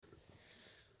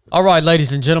All right,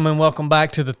 ladies and gentlemen, welcome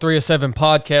back to the 307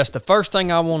 podcast. The first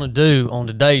thing I want to do on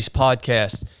today's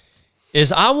podcast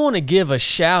is I want to give a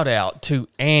shout out to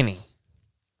Annie.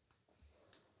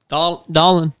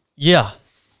 Darling. Yeah,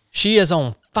 she is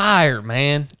on fire,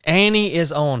 man. Annie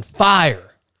is on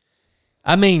fire.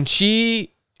 I mean,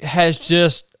 she has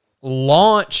just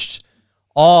launched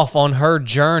off on her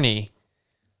journey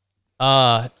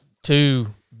to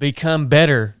become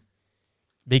better,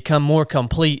 become more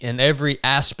complete in every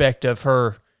aspect of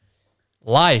her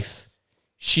life.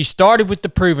 She started with the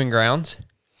Proving Grounds,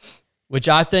 which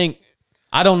I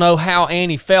don't know how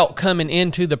Annie felt coming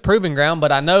into the Proving Ground,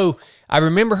 but I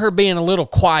remember her being a little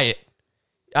quiet.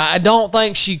 I don't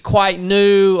think she quite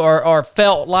knew or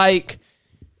felt like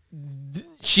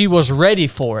she was ready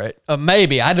for it.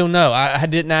 Maybe, I don't know. I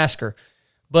didn't ask her.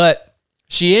 But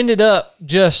she ended up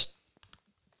just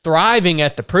thriving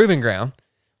at the Proving Ground,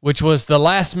 which was the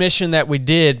last mission that we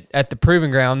did at the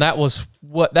Proving Ground. That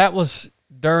was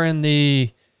during the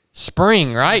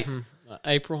spring, right? Mm-hmm.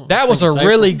 April. That was a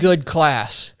really good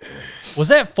class. Was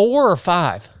that 4 or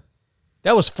 5?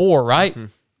 That was 4, right? Mm-hmm.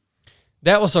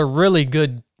 That was a really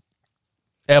good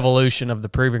evolution of the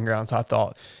Proving Grounds, I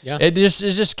thought. Yeah. It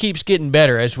just keeps getting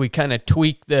better as we kind of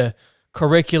tweak the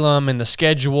curriculum and the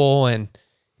schedule and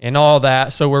all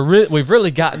that. So we've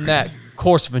really gotten that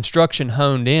course of instruction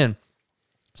honed in.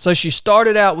 So she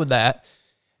started out with that,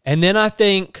 and then I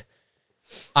think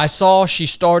I saw she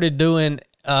started doing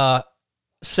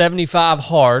 75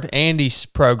 Hard, Andy's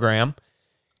program,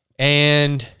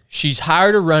 and she's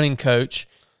hired a running coach.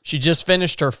 She just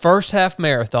finished her first half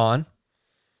marathon.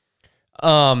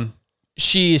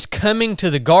 She is coming to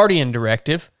the Guardian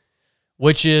Directive,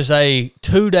 which is a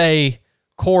 2-day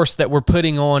course that we're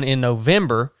putting on in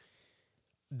November.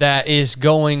 That is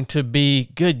going to be,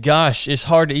 good gosh, it's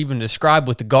hard to even describe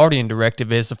what the Guardian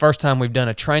Directive is. The first time we've done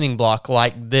a training block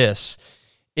like this.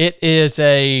 It is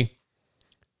a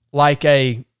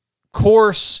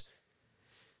course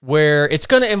where it's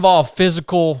going to involve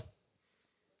physical,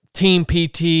 team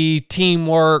PT,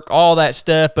 teamwork, all that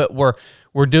stuff, but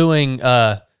we're doing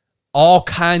all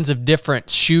kinds of different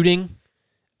shooting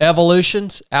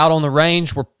evolutions out on the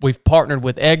range. We've partnered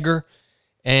with Edgar,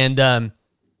 and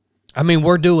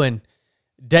we're doing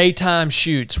daytime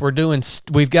shoots.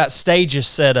 We've got stages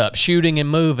set up, shooting and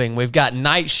moving. We've got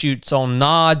night shoots on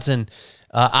nods and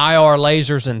IR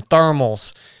lasers and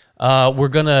thermals. We're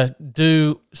going to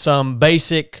do some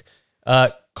basic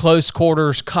close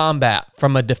quarters combat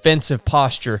from a defensive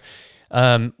posture.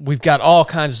 We've got all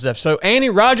kinds of stuff. So Annie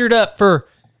rogered up for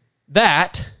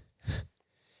that.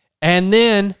 And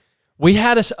then we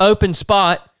had an open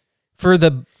spot for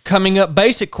the coming up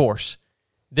basic course.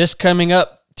 This coming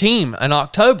up team in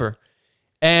October.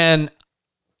 And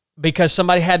because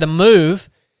somebody had to move,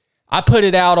 I put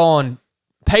it out on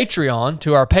Patreon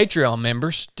to our Patreon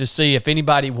members to see if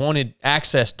anybody wanted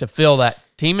access to fill that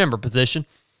team member position.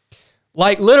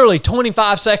 Like literally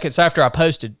 25 seconds after I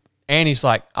posted, Annie's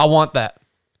like, I want that.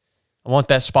 I want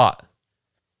that spot.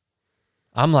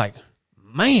 I'm like,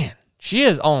 man, she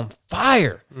is on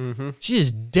fire. Mm-hmm. She is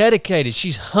dedicated.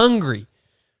 She's hungry.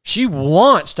 She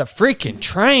wants to freaking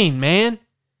train, man.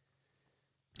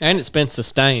 And it's been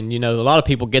sustained. You know, a lot of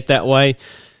people get that way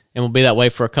and will be that way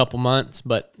for a couple months,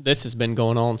 but this has been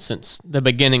going on since the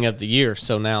beginning of the year.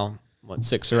 So now,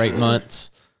 6 or 8 months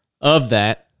of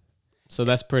that. So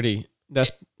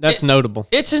that's notable.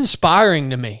 It's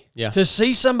inspiring to me. Yeah. To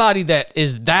see somebody that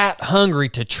is that hungry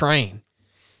to train.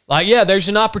 Like, yeah, there's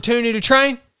an opportunity to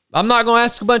train. I'm not going to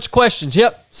ask a bunch of questions.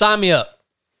 Yep, sign me up.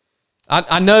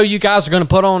 I know you guys are going to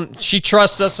put on, she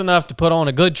trusts us enough to put on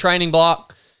a good training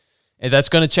block, and that's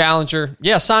going to challenge her.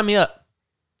 Yeah, sign me up.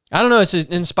 I don't know, it's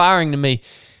inspiring to me.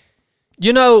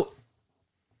 You know,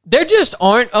 there just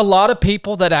aren't a lot of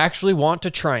people that actually want to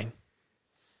train.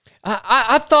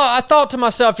 I thought to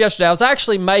myself yesterday, I was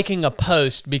actually making a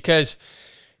post because,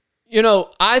 you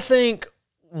know, I think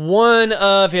one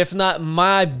of, if not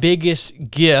my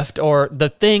biggest gift or the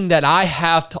thing that I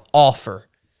have to offer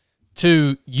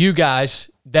to you guys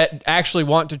that actually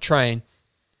want to train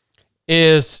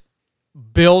is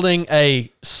building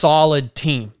a solid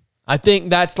team. I think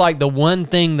that's like the one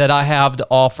thing that I have to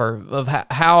offer of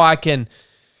how I can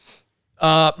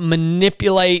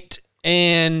manipulate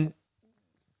and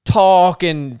talk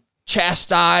and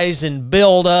chastise and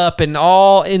build up and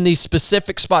all in these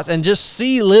specific spots and just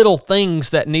see little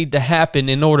things that need to happen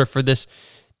in order for this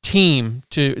team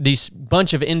to, these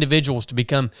bunch of individuals to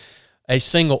become a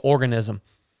single organism.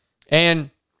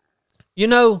 And, you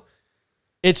know,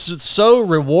 it's so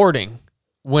rewarding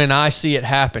when I see it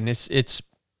happen.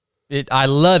 I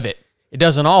love it. It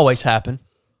doesn't always happen.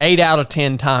 8 out of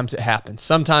 10 times it happens.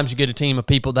 Sometimes you get a team of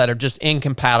people that are just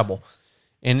incompatible,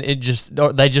 and they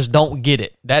just don't get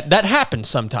it. That happens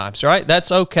sometimes, right?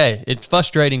 That's okay. It's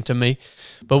frustrating to me,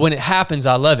 but when it happens,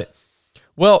 I love it.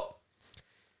 Well,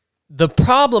 the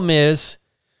problem is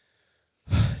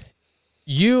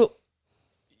you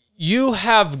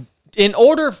have, in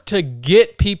order to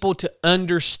get people to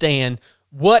understand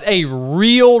what a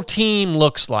real team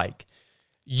looks like,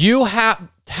 you have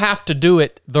to do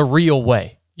it the real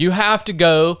way. You have to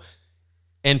go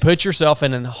and put yourself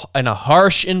in a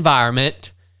harsh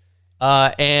environment,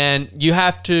 and you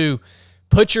have to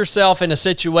put yourself in a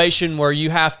situation where you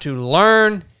have to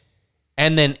learn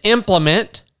and then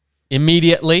implement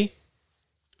immediately,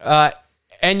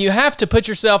 and you have to put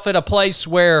yourself in a place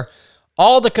where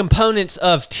all the components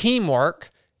of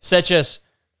teamwork, such as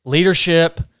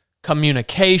leadership,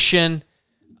 communication,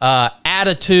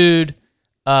 attitude,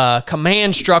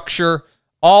 command structure,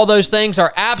 all those things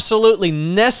are absolutely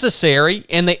necessary,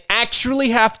 and they actually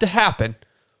have to happen,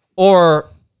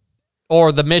 or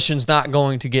the mission's not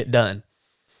going to get done.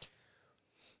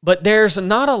 But there's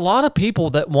not a lot of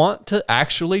people that want to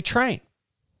actually train.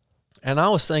 And I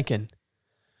was thinking,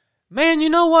 man, you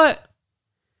know what?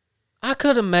 I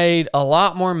could have made a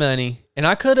lot more money, and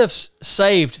I could have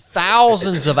saved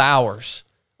thousands of hours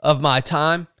of my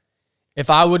time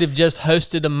if I would have just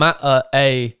hosted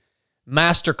a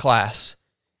master class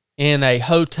in a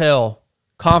hotel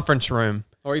conference room,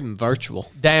 or even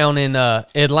virtual, down in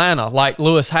Atlanta, like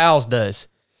Lewis Howes does.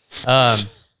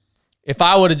 If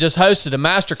I would have just hosted a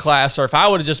master class, or if I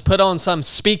would have just put on some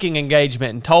speaking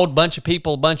engagement and told a bunch of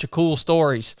people a bunch of cool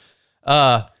stories,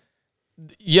 the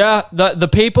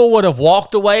people would have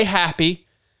walked away happy.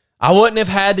 I wouldn't have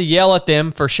had to yell at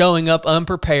them for showing up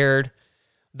unprepared.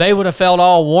 They would have felt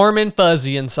all warm and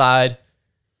fuzzy inside.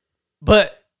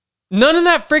 But none of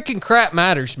that freaking crap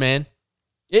matters, man.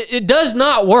 It does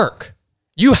not work.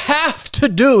 You have to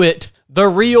do it the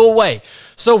real way.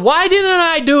 So why didn't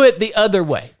I do it the other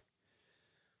way?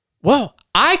 Well,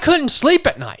 I couldn't sleep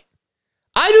at night.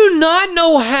 I do not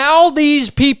know how these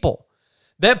people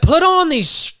that put on these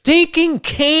stinking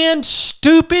canned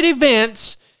stupid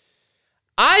events,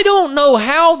 I don't know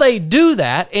how they do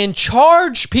that and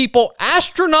charge people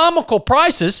astronomical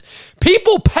prices.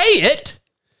 People pay it,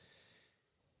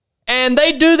 and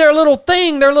they do their little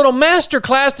thing, their little master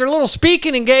class, their little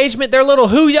speaking engagement, their little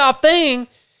hoo-yah thing,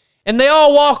 and they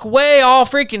all walk away all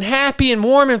freaking happy and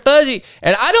warm and fuzzy.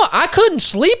 And I couldn't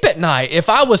sleep at night if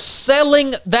I was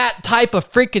selling that type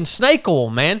of freaking snake oil,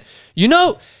 man. You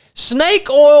know, snake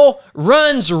oil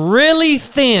runs really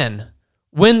thin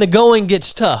when the going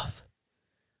gets tough.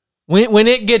 When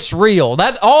it gets real.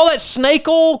 All that snake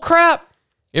oil crap,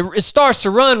 it starts to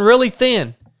run really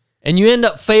thin, and you end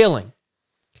up failing.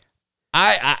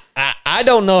 I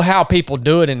don't know how people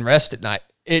do it and rest at night.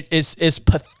 It's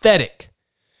pathetic.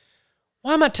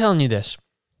 Why am I telling you this?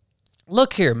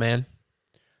 Look here, man.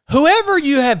 Whoever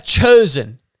you have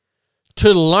chosen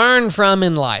to learn from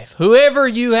in life, whoever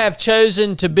you have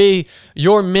chosen to be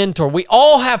your mentor, we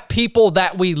all have people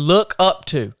that we look up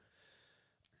to.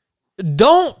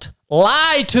 Don't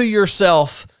lie to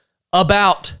yourself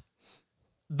about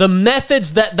the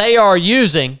methods that they are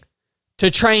using to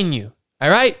train you,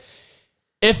 all right?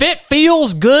 If it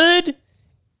feels good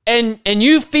and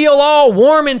you feel all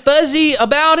warm and fuzzy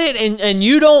about it, and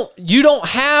you don't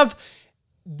have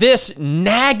this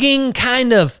nagging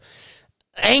kind of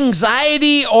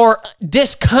anxiety or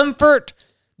discomfort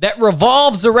that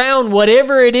revolves around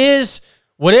whatever it is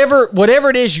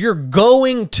you're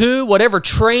going to, whatever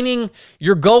training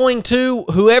you're going to,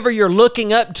 whoever you're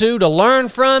looking up to learn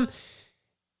from,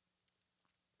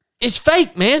 it's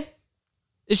fake, man.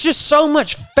 It's just so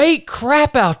much fake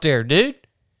crap out there, dude.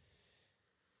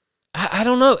 I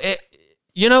don't know.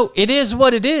 It is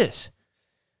what it is.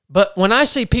 But when I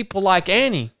see people like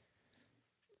Annie,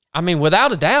 I mean,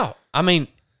 without a doubt,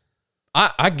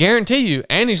 I guarantee you,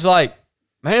 Annie's like,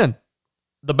 man,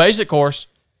 the basic course,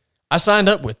 I signed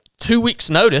up with 2 weeks'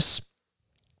 notice.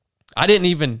 I didn't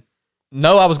even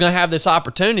know I was going to have this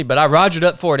opportunity, but I rogered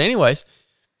up for it anyways.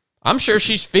 I'm sure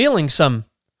she's feeling some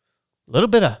little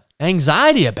bit of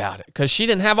anxiety about it because she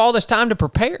didn't have all this time to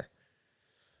prepare.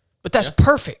 But that's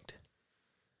perfect.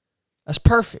 That's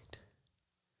perfect.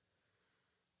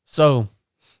 So,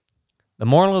 the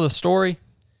moral of the story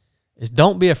is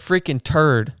don't be a freaking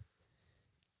turd,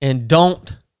 and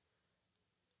don't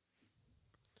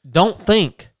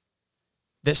think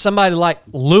that somebody like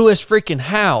Lewis freaking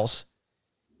Howes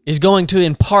is going to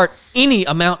impart any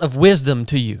amount of wisdom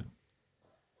to you.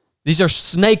 These are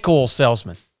snake oil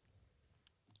salesmen.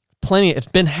 It's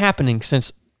been happening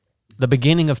since the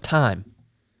beginning of time.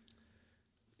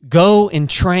 go and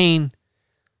train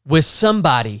with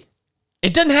somebody.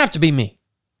 It doesn't have to be me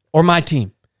or my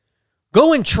team.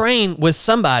 Go and train with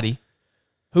somebody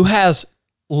who has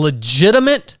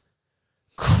legitimate,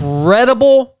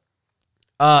 credible,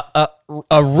 a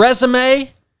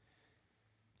resume,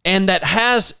 and that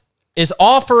is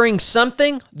offering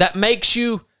something that makes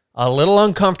you a little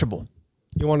uncomfortable.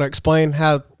 You want to explain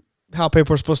how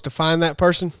people are supposed to find that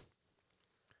person?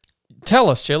 Tell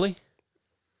us, Chili.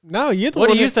 No, you're the What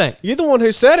one. do you think? You're the one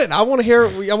who said it. I want to hear.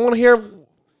 I want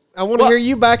to hear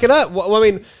you back it up. I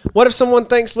mean, what if someone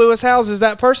thinks Lewis Howes is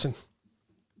that person?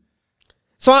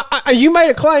 So you made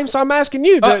a claim, so I'm asking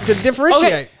you to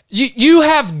differentiate. Okay. You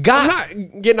have got. I'm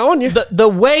not getting on you. The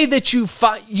way that you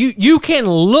can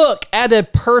look at a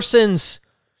person's,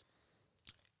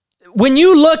 when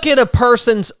you look at a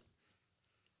person's,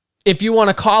 if you want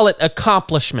to call it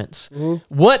accomplishments,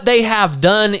 what they have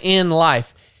done in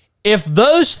life, if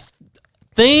those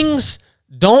things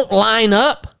don't line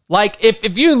up, like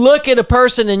if you look at a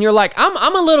person and you're like,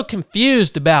 I'm a little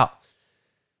confused about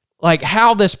like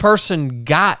how this person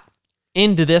got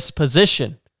into this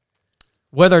position,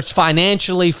 whether it's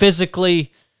financially,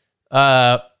 physically,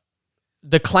 the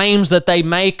claims that they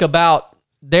make about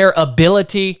their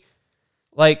ability,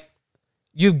 like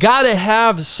you got to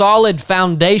have solid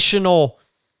foundational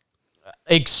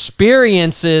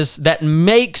experiences that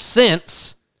make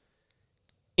sense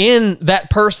in that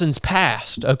person's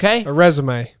past, okay? A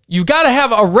resume. You got to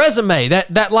have a resume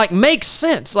that like makes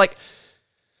sense. Like,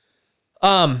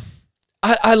 I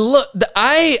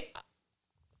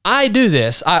do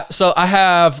this. So I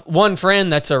have one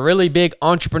friend that's a really big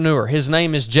entrepreneur. His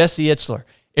name is Jesse Itzler.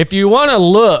 If you want to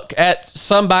look at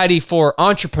somebody for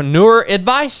entrepreneur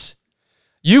advice,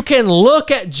 you can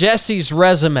look at Jesse's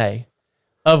resume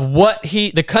of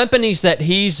the companies that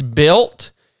he's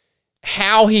built,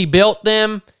 how he built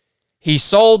them, he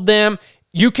sold them.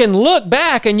 You can look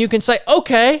back and you can say,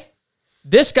 okay,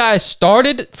 this guy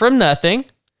started from nothing,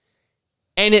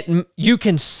 and you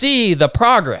can see the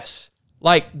progress.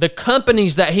 Like the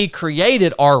companies that he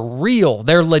created are real.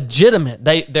 They're legitimate.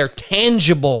 They're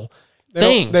tangible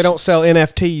things. They don't sell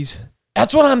NFTs.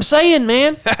 That's what I'm saying,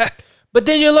 man. But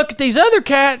then you look at these other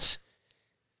cats,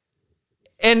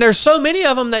 and there's so many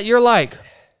of them that you're like,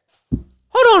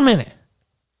 hold on a minute.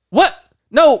 What?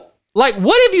 No, like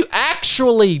what have you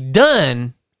actually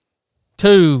done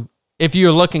if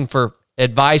you're looking for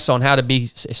advice on how to be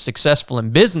successful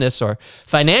in business or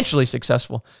financially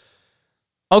successful?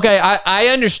 Okay, I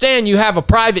understand you have a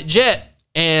private jet,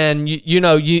 and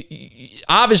you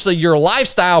obviously your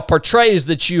lifestyle portrays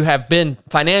that you have been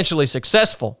financially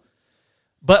successful.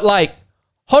 But like,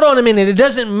 hold on a minute, it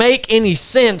doesn't make any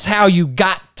sense how you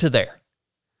got to there.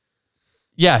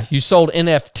 Yeah, you sold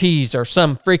NFTs or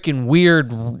some freaking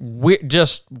weird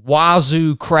just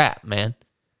wazoo crap, man.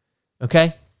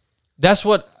 Okay? That's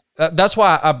why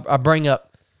I bring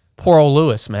up poor old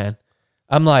Lewis, man.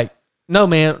 I'm like, no,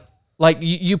 man. Like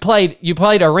you played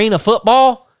arena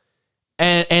football,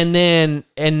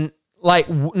 and like,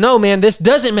 no, man, this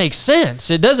doesn't make sense.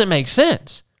 It doesn't make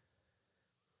sense.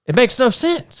 It makes no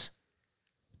sense.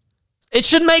 It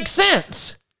should make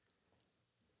sense.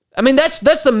 I mean, that's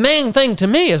the main thing to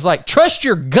me is like, trust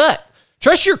your gut.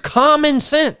 Trust your common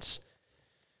sense.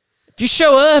 If you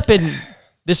show up and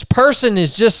this person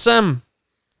is just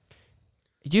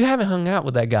you haven't hung out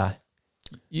with that guy.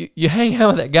 You hang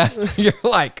out with that guy, you're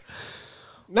like,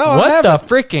 no, what the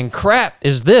freaking crap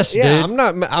is this, dude? I'm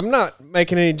not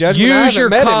making any judgment. Use your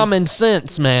common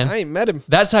sense, man. I ain't met him.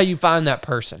 That's how you find that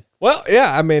person. Well,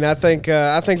 yeah, I mean, I think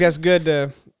that's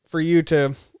good for you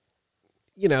to,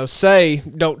 say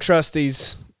don't trust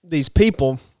these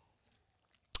people.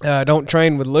 Don't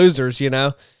train with losers,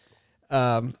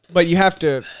 but you have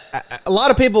to. A lot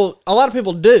of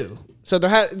people do. So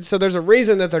there's a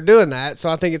reason that they're doing that. So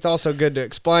I think it's also good to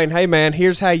explain. Hey, man,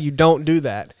 here's how you don't do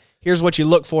that. Here's what you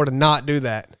look for to not do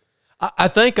that. I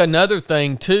think another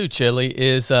thing too, Chili,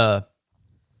 is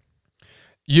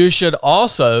you should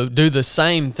also do the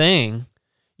same thing.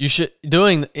 You should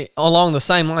doing along the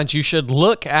same lines. You should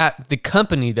look at the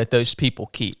company that those people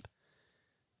keep,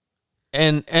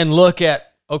 and look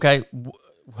at, okay,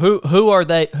 who are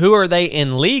they? Who are they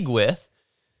in league with,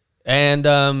 and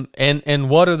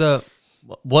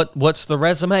what's the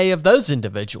resume of those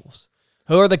individuals?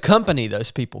 Who are the company those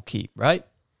people keep? Right.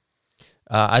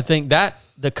 I think that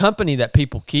the company that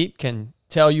people keep can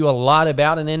tell you a lot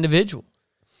about an individual.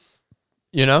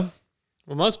 Well,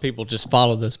 most people just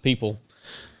follow those people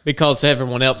because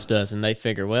everyone else does, and they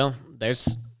figure, well,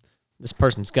 there's this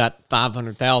person's got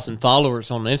 500,000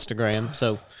 followers on Instagram,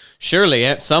 so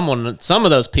surely some of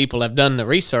those people have done the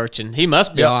research, and he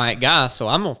must be Yep. all right guy, so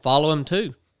I'm going to follow him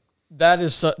too.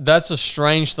 That's a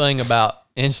strange thing about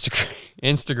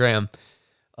Instagram.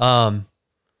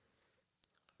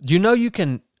 You know, you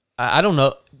can, I don't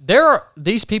know.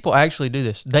 These people actually do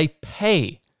this. They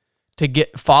pay to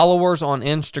get followers on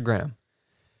Instagram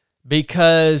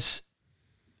because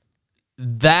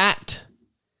that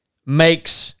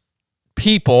makes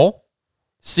people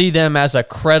see them as a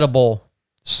credible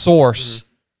source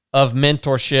of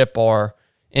mentorship or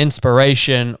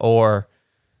inspiration or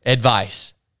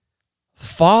advice.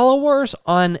 Followers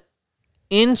on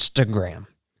Instagram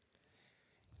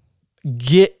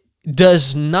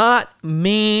does not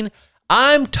mean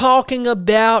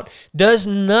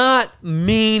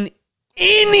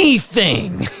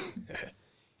anything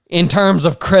in terms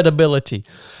of credibility.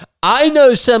 I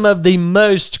know some of the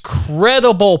most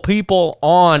credible people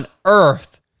on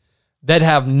earth that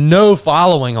have no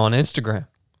following on Instagram,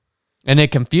 and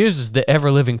it confuses the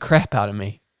ever-living crap out of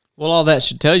me. Well, all that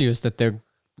should tell you is that they're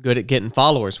good at getting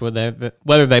followers, whether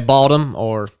they bought them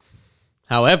or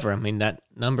however. I mean, that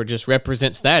number just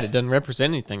represents that. It doesn't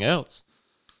represent anything else.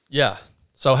 Yeah.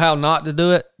 So how not to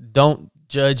do it? Don't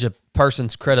judge a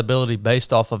person's credibility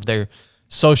based off of their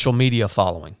social media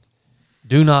following.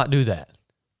 Do not do that.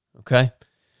 Okay?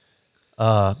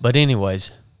 But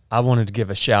anyways, I wanted to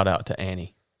give a shout out to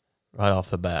Annie right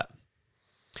off the bat.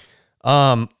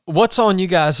 What's on you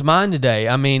guys' mind today?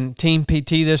 I mean, Team PT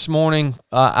this morning,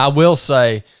 I will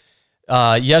say,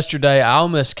 yesterday I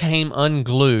almost came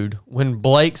unglued when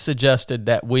Blake suggested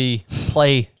that we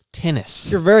play tennis.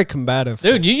 You're very combative.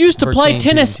 Dude, you used to For play Team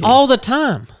tennis PT. all the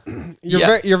time.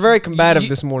 You're very combative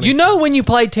this morning. You know when you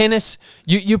play tennis,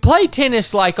 you play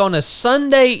tennis like on a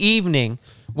Sunday evening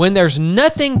when there's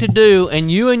nothing to do and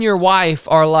you and your wife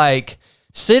are like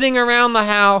sitting around the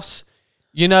house,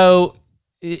 you know,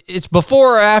 it's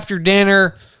before or after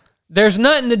dinner, there's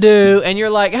nothing to do, and you're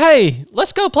like, hey,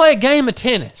 let's go play a game of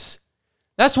tennis.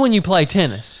 That's when you play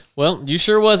tennis. Well, you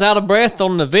sure was out of breath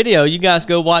on the video. You guys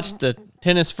go watch the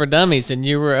Tennis for Dummies, and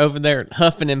you were over there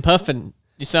huffing and puffing.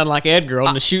 You sound like Edgar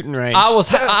on the shooting range. I was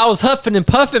huffing and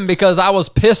puffing because I was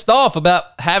pissed off about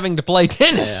having to play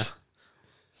tennis.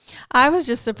 I was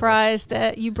just surprised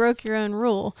that you broke your own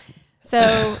rule.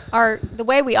 So the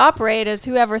way we operate is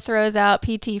whoever throws out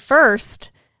PT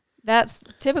first, that's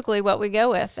typically what we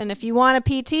go with. And if you want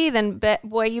a PT, then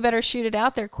boy, you better shoot it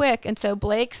out there quick. And so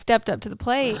Blake stepped up to the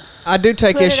plate. I do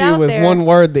take Put it issue out with there. one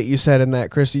word that you said in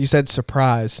that, Chris. You said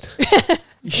surprised.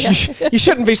 You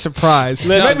shouldn't be surprised.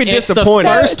 Maybe it's disappointed.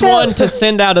 the first So- one to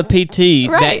send out a PT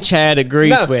Right. that Chad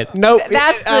agrees with. No,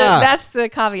 That's the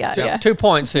caveat. Yeah. 2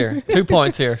 points here. 2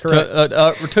 points here. Two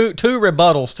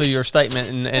rebuttals to your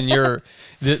statement and your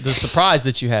the surprise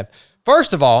that you have.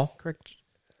 First of all,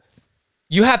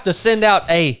 you have to send out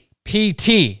a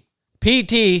PT.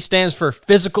 PT stands for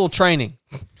physical training.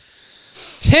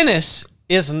 Tennis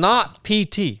is not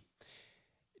PT.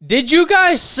 Did you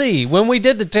guys see when we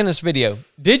did the tennis video?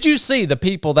 Did you see the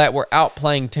people that were out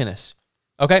playing tennis?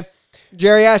 Okay.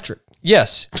 geriatric.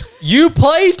 Yes. You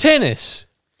play tennis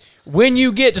when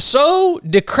you get so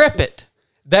decrepit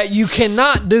that you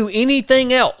cannot do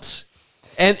anything else.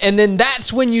 And then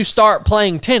that's when you start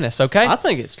playing tennis, okay? I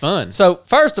think it's fun. So,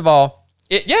 first of all,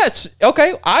 it's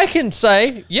okay. I can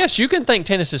say, yes, you can think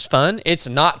tennis is fun. It's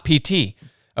not PT,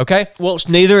 okay? Well,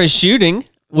 neither is shooting.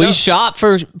 We No. shot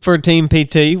for Team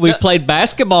PT. We played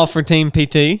basketball for Team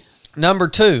PT. Number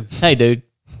two. Hey, dude.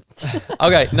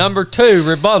 Okay, number two,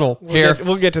 rebuttal here.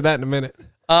 We'll get to that in a minute.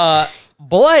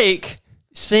 Blake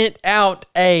sent out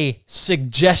a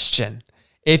suggestion.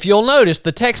 If you'll notice,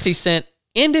 the text he sent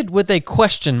ended with a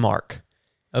question mark,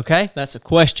 okay? That's a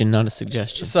question, not a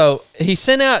suggestion. So he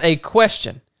sent out a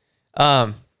question.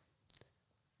 Well,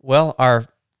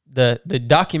 the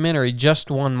documentary Just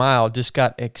 1 Mile just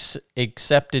got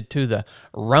accepted to the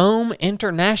Rome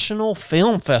International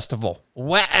Film Festival.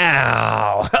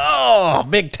 Wow! Oh,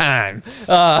 big time.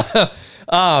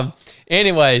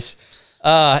 Anyways,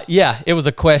 yeah, it was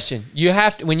a question. You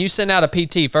have to, when you send out a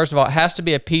PT. First of all, it has to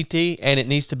be a PT and it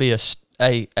needs to be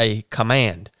a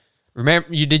command. Remember,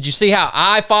 did you see how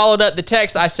I followed up the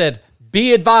text? I said,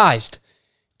 "Be advised,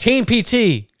 Team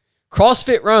PT,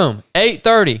 CrossFit Rome,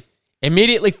 8:30."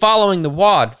 Immediately following the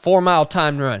WOD 4 mile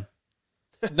timed run.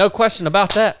 No question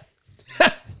about that.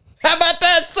 How about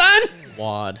that, son?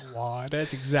 Wad. Wad.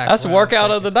 That's exactly. That's the workout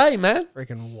of the day, man.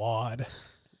 Freaking wad.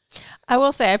 I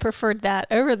will say I preferred that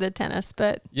over the tennis,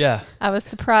 but Yeah. I was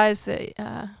surprised that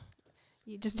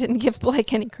you just didn't give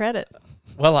Blake any credit.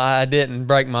 Well, I didn't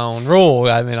break my own rule.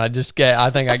 I mean, I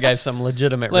think I gave some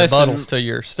legitimate Listen, rebuttals to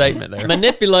your statement there.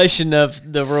 Manipulation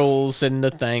of the rules and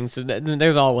the things.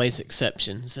 There's always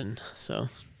exceptions, and so.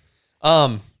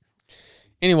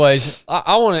 Anyways,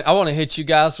 I want to hit you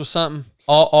guys with something.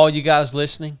 All you guys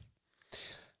listening,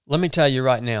 let me tell you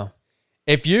right now,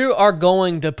 if you are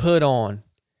going to put on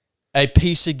a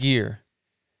piece of gear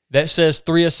that says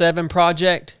 3 of 7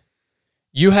 project,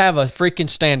 you have a freaking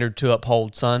standard to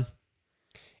uphold, son.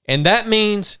 And that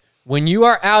means when you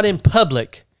are out in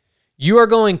public, you are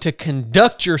going to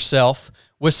conduct yourself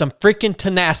with some freaking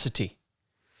tenacity.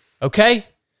 Okay?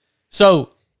 So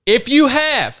if you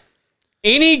have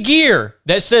any gear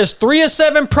that says 3 of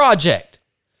 7 project,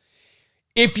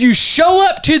 if you show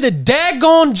up to the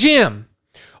daggone gym,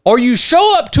 or you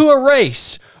show up to a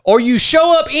race, or you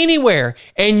show up anywhere,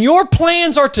 and your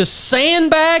plans are to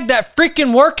sandbag that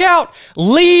freaking workout,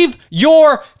 leave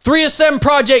your 3 of 7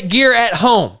 project gear at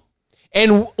home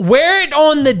and wear it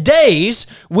on the days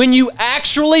when you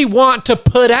actually want to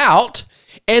put out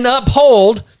and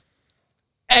uphold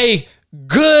a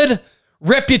good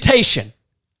reputation.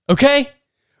 Okay?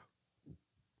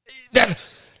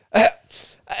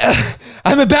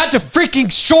 I'm about to freaking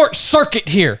short circuit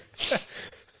here.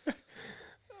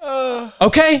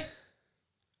 Okay?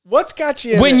 What's got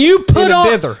you When you put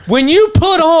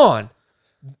on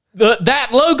that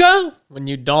logo, When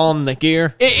you don the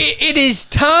gear, it is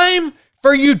time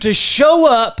for you to show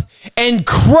up and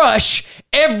crush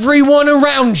everyone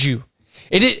around you.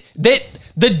 The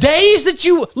days that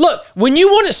you look, when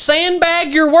you want to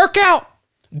sandbag your workout,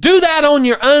 do that on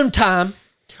your own time,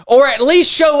 or at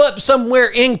least show up somewhere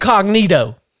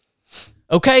incognito.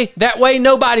 Okay? That way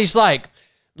nobody's like,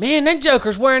 man, that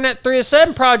joker's wearing that 3 of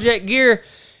 7 project gear.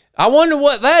 I wonder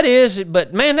what that is,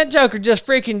 but man, that joker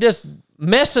just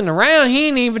messing around. He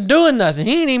ain't even doing nothing.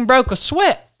 He ain't even broke a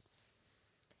sweat.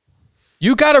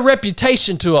 You got a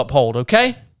reputation to uphold,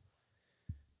 okay?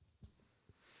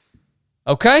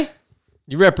 Okay?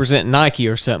 you represent Nike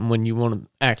or something when you want to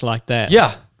act like that.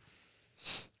 Yeah.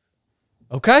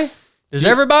 Okay? Does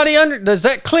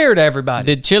that clear to everybody?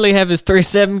 Did Chili have his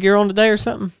 3-7 gear on today or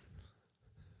something?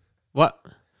 What?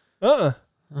 Well,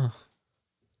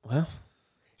 If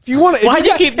you want to, Why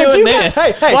you keep doing this?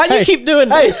 Why you keep doing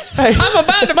this? I'm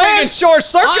about to make a short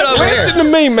circuit over here. Listen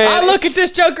to me, man. I look at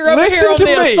this joker over Listen here on to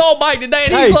the me. assault bike today,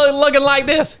 and Hey. he's looking like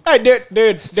this. Hey, dude.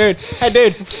 Hey,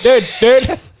 dude.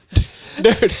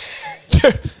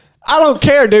 I don't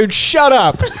care, dude. Shut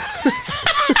up.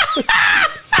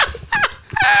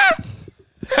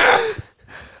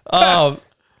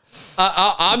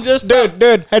 I'm just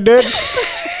Dude. Hey, dude.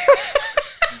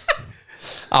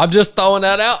 I'm just throwing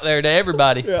that out there to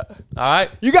everybody. Yeah. All right.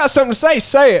 You got something to say?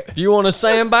 Say it. If you want to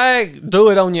sandbag, do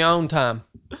it on your own time.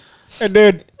 Hey,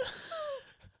 dude.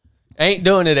 Ain't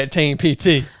doing it at Team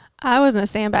PT. I wasn't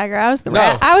a sandbagger. I was the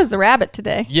No. I was the rabbit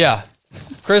today. Yeah.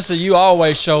 Krista, you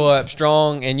always show up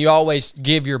strong and you always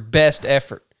give your best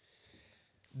effort.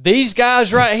 These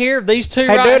guys right here, these two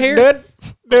Hey, right dude. here,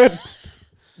 Dude.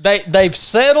 they've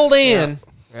settled in.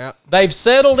 Yeah. They've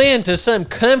settled into some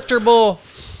comfortable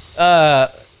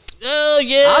oh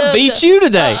yeah. I beat you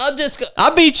today. I'm just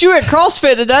I beat you at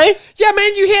CrossFit today. yeah,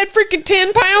 man, you had freaking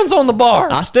 10 pounds on the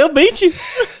bar. I still beat you.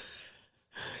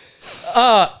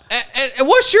 And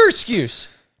what's your excuse,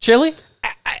 Chili?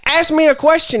 Ask me a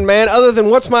question, man, other than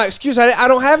what's my excuse. I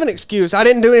don't have an excuse. I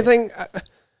didn't do anything.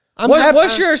 I'm happy.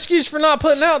 What's your excuse for not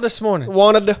putting out this morning?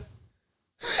 Wanted to.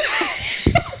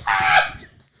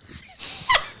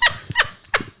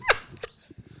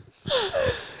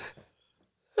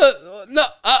 No,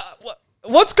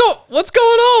 what's going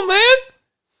on, man?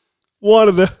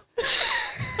 Wanted to.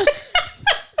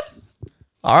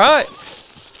 All right.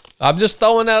 I'm just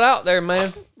throwing that out there,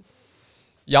 man.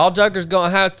 Y'all jokers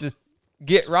gonna have to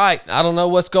get right. I don't know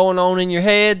what's going on in your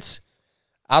heads.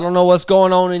 I don't know what's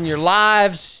going on in your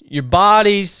lives, your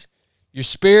bodies, your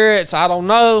spirits. I don't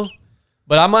know.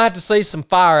 But I'm gonna have to see some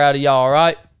fire out of y'all, all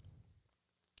right?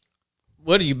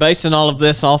 What are you basing all of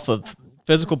this off of?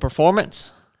 Physical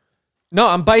performance? No,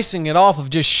 I'm basing it off of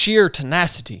just sheer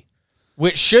tenacity,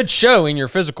 which should show in your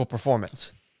physical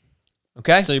performance.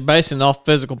 Okay? So you're basing it off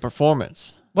physical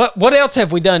performance. What else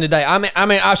have we done today? I mean,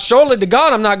 I surely to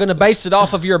God, I'm not going to base it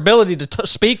off of your ability to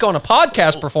speak on a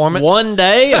podcast performance. One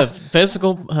day of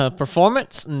physical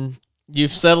performance, and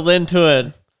you've settled into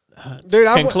a Dude,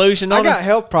 conclusion I on got us?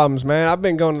 health problems, man. I've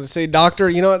been going to see a doctor.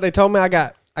 You know what they told me? I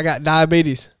got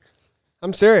diabetes.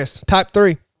 I'm serious. Type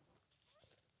 3.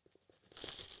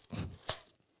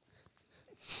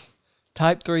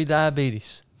 Type 3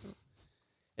 diabetes.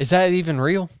 Is that even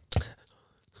real?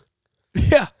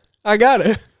 Yeah, I got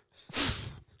it.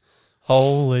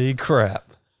 Holy crap.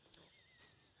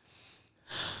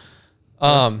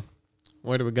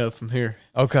 Where do we go from here?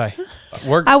 Okay.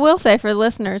 I will say for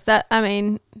listeners that, I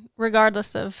mean,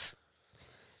 regardless of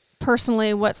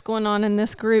personally what's going on in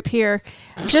this group here,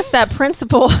 just that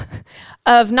principle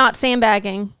of not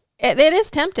sandbagging, it is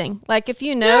tempting. Like if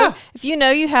you know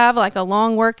you have like a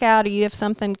long workout or you have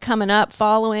something coming up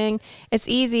following, it's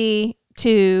easy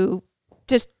to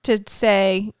just to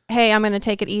say, hey, I'm going to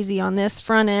take it easy on this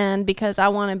front end because I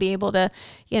want to be able to,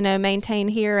 maintain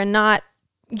here and not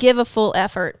give a full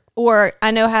effort. Or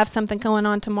I know I have something going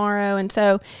on tomorrow. And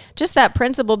so just that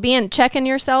principle, checking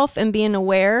yourself and being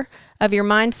aware of your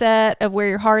mindset, of where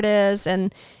your heart is,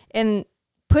 and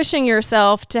pushing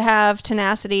yourself to have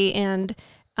tenacity and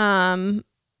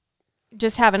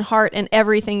just having heart in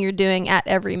everything you're doing at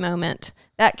every moment.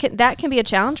 That can be a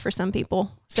challenge for some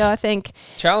people. So I think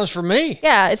challenge for me.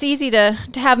 Yeah, it's easy to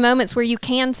have moments where you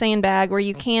can sandbag, where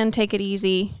you can take it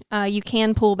easy, you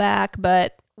can pull back,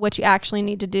 but what you actually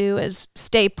need to do is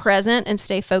stay present and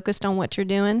stay focused on what you're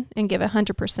doing and give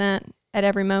 100% at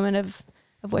every moment of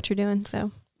what you're doing.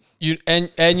 So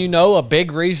a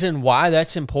big reason why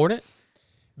that's important,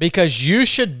 because you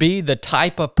should be the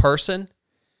type of person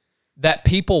that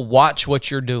people watch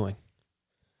what you're doing.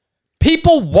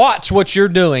 People watch what you're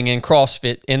doing in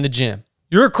CrossFit in the gym.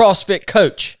 You're a CrossFit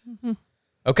coach. Mm-hmm.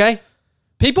 Okay?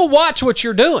 People watch what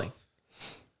you're doing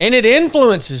and it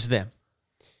influences them.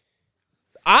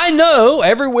 I know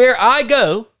everywhere I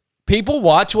go, people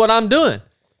watch what I'm doing.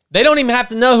 They don't even have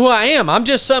to know who I am. I'm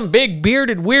just some big,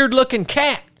 bearded, weird-looking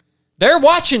cat. They're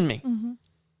watching me. Mm-hmm.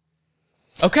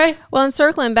 Okay? Well, and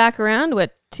circling back around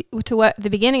to what the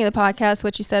beginning of the podcast,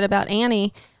 what you said about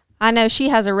Annie, I know she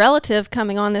has a relative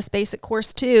coming on this basic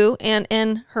course too, and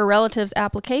in her relative's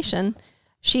application,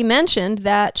 she mentioned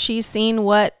that she's seen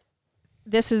what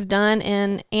this has done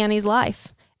in Annie's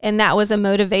life. And that was a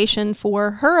motivation for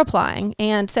her applying.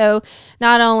 And so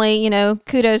not only,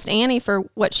 kudos to Annie for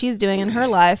what she's doing in her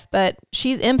life, but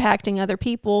she's impacting other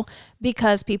people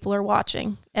because people are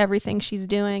watching everything she's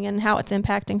doing and how it's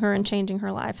impacting her and changing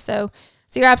her life. So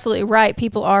you're absolutely right.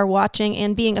 People are watching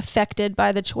and being affected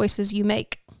by the choices you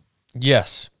make.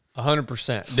 Yes,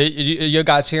 100%. You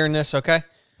guys hearing this, okay?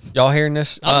 Y'all hearing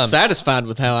this? I'm satisfied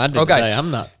with how I did today.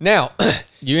 I'm not. Now,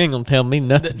 you ain't going to tell me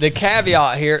nothing. The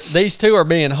caveat here, these two are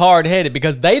being hard-headed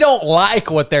because they don't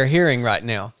like what they're hearing right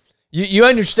now. You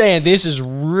understand this is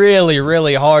really,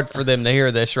 really hard for them to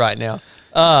hear this right now.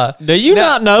 Do you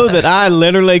not know that I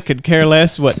literally could care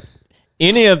less what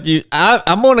any of you...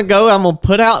 I'm going to go, I'm going to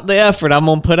put out the effort I'm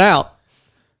going to put out,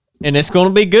 and it's going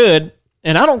to be good,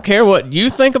 and I don't care what you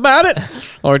think about it,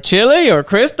 or Chili, or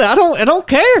Krista. I don't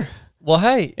care. Well,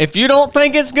 hey, if you don't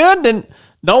think it's good, then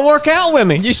don't work out with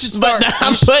me. You should start. But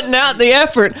I'm putting out the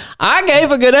effort. I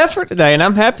gave a good effort today, and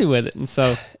I'm happy with it. And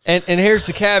so, and here's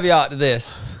the caveat to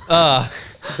this.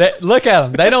 Look at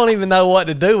them. They don't even know what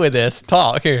to do with this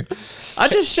talk here. I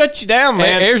just shut you down,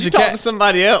 man. Here's you talk to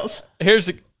somebody else.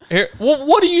 Well,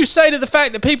 what do you say to the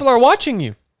fact that people are watching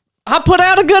you? I put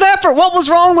out a good effort. What was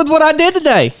wrong with what I did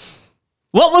today?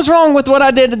 What was wrong with what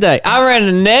I did today? I ran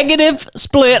a negative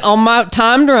split on my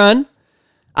timed run.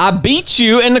 I beat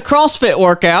you in the CrossFit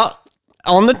workout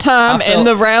on the time and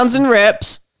the rounds and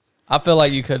reps. I feel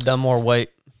like you could have done more weight.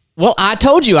 Well, I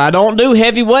told you I don't do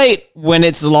heavy weight when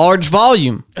it's large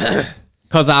volume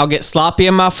because I'll get sloppy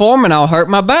in my form and I'll hurt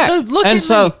my back. Dude, look at me.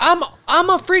 I'm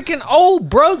a freaking old,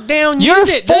 broke down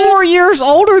unit. You're 4 years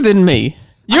older than me.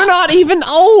 You're not even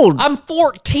old. I'm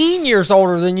 14 years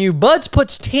older than you. Buds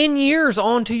puts 10 years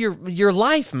onto your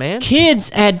life, man.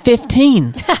 Kids add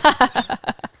 15.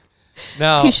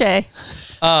 No. Touché.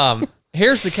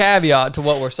 Here's the caveat to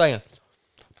what we're saying.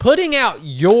 Putting out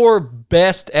your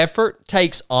best effort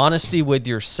takes honesty with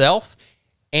yourself,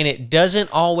 and it doesn't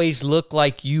always look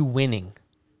like you winning.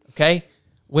 Okay?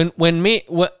 When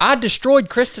I destroyed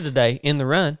Krista today in the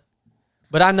run,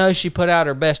 but I know she put out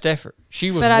her best effort.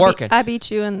 She was working. I beat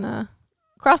you in the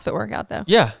CrossFit workout, though.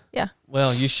 Yeah. Yeah.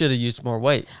 Well, you should have used more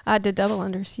weight. I did double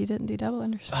unders. You didn't do double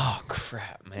unders. Oh,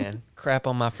 crap, man. Crap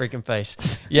on my freaking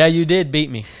face. Yeah, you did beat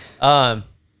me.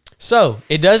 So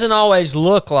it doesn't always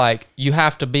look like you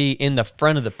have to be in the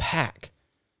front of the pack,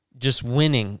 just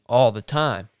winning all the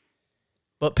time.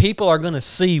 But people are going to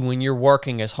see when you're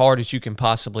working as hard as you can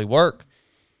possibly work,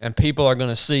 and people are going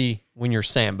to see when you're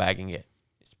sandbagging it.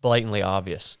 It's blatantly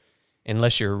obvious,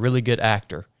 unless you're a really good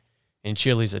actor, and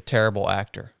Chili's a terrible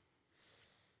actor.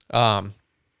 So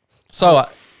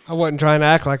I wasn't trying to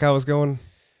act like I was going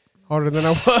harder than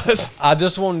I was. I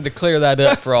just wanted to clear that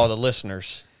up for all the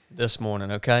listeners this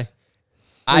morning, okay?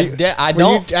 Were you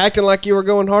acting like you were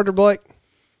going harder, Blake?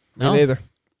 No. Me neither.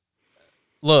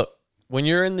 Look, when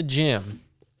you're in the gym,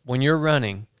 when you're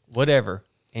running, whatever,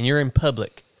 and you're in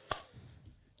public,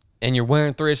 and you're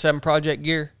wearing 307 Project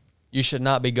gear, you should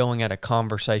not be going at a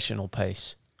conversational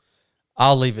pace.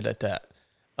 I'll leave it at that.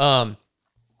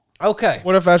 Okay.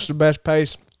 What if that's the best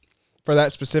pace for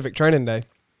that specific training day?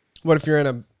 What if you're in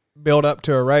a build up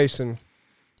to a race and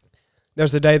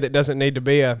there's a day that doesn't need to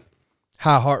be a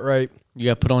high heart rate? You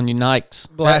got to put on your Nikes.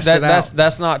 Blast it out.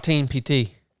 That's not team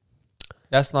PT.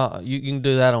 That's not, you can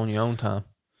do that on your own time.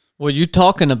 Well, you're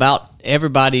talking about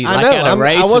everybody I like know, at a I'm- I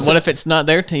race. And wasn't- what if it's not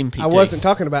their team PT? I wasn't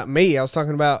talking about me. I was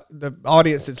talking about the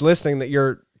audience that's listening that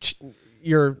you're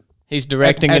He's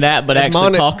directing it at, but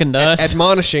actually talking to us.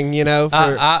 admonishing, for,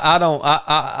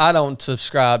 I don't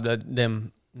subscribe to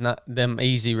them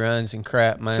easy runs and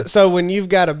crap, man. so when you've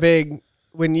got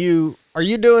are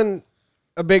you doing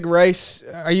a big race?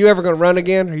 Are you ever going to run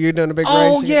again? Are you doing a big race?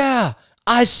 Oh yeah,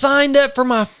 I signed up for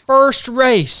my first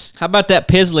race. How about that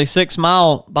Pisley 6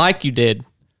 mile bike you did?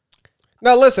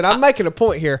 No, listen, I'm making a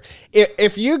point here.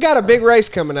 If you got a big race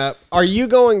coming up, are you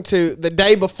going to the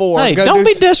day before? Hey, go don't do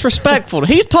be s- disrespectful.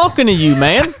 He's talking to you,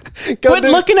 man. Go Quit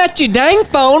do- looking at your dang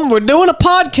phone. We're doing a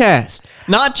podcast,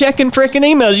 not checking freaking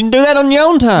emails. You can do that on your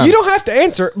own time. You don't have to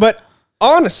answer, but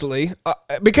honestly,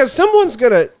 because someone's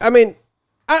gonna. I mean,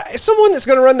 someone that's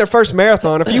gonna run their first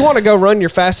marathon. If you want to go run your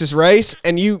fastest race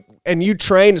and you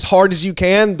train as hard as you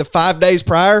can the 5 days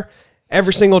prior,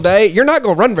 every single day, you're not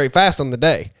gonna run very fast on the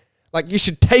day. Like, you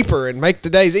should taper and make the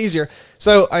days easier.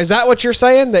 So is that what you're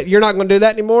saying, that you're not going to do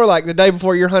that anymore? Like the day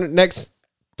before your next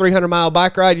 300-mile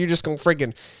bike ride, you're just going to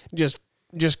freaking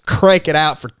just crank it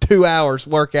out for 2 hours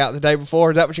workout the day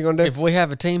before? Is that what you're going to do? If we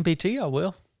have a team PT, I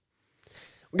will.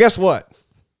 Guess what?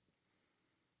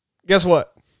 Guess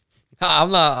what? I'm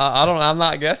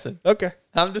not guessing. Okay.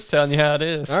 I'm just telling you how it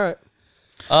is. All right.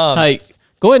 Hey,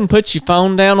 go ahead and put your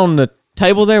phone down on the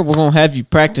table there. We're going to have you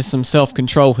practice some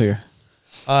self-control here.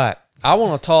 All right. I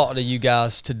want to talk to you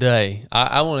guys today.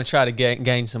 I want to try to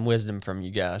gain some wisdom from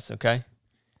you guys, okay?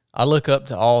 I look up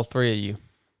to all three of you.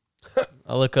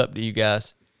 I look up to you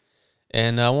guys.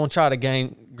 And I want to try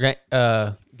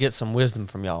to get some wisdom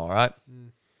from y'all, all right?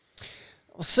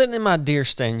 I was sitting in my deer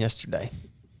stand yesterday,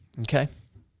 okay?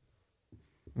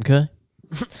 Okay?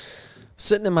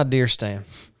 Sitting in my deer stand.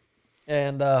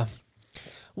 And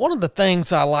one of the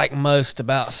things I like most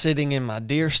about sitting in my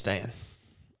deer stand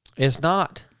is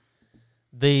not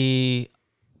the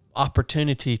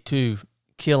opportunity to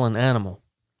kill an animal.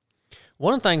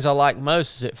 One of the things I like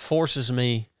most is it forces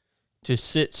me to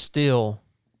sit still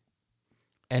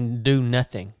and do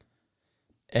nothing.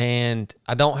 And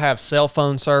I don't have cell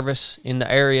phone service in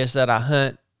the areas that I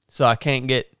hunt, so I can't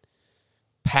get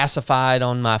pacified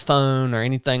on my phone or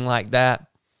anything like that.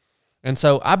 And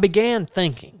so I began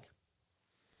thinking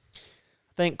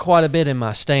quite a bit in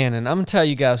my stand, and I'm going to tell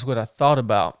you guys what I thought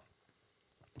about.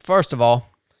 First of all,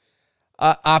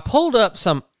 I pulled up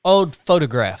some old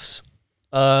photographs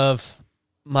of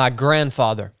my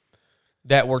grandfather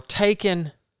that were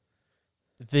taken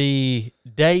the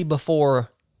day before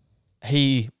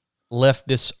he left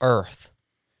this earth.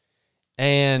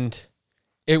 And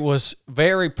it was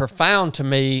very profound to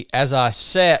me as I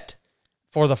sat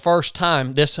for the first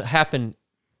time. This happened,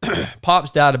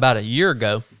 Pops died about a year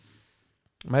ago,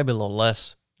 maybe a little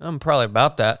less. I'm probably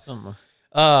about that.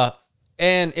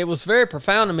 And it was very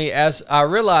profound to me as I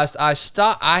realized I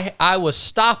was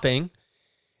stopping,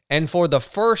 and for the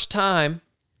first time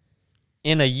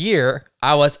in a year,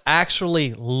 I was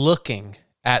actually looking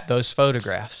at those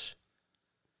photographs.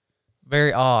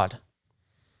 Very odd.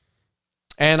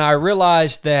 And I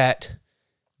realized that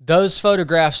those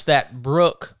photographs that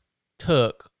Brooke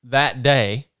took that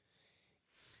day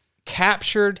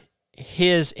captured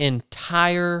his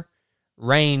entire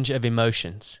range of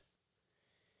emotions.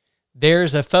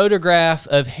 There's a photograph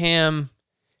of him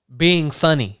being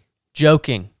funny,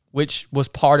 joking, which was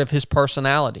part of his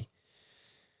personality.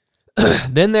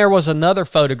 Then there was another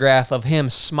photograph of him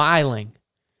smiling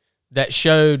that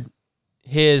showed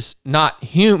his not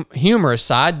humorous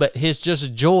side, but his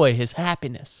just joy, his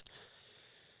happiness.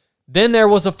 Then there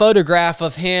was a photograph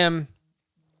of him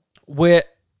with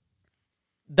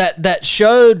that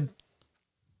showed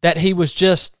that he was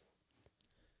just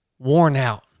worn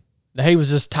out, that he was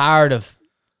just tired of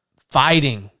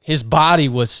fighting. His body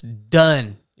was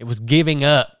done. It was giving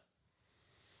up.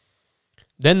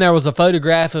 Then there was a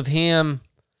photograph of him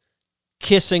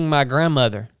kissing my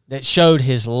grandmother that showed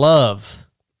his love,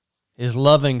 his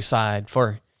loving side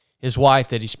for his wife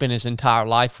that he spent his entire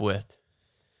life with.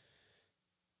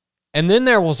 And then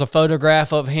there was a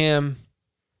photograph of him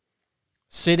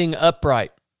sitting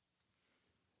upright,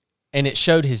 and it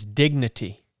showed his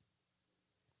dignity.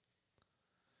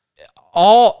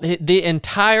 all the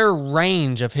entire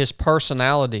range of his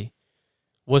personality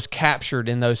was captured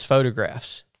in those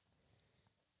photographs.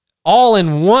 All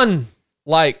in one,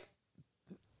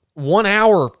 1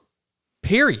 hour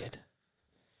period.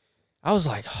 I was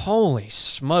like, holy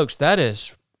smokes, that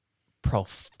is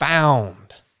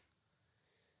profound.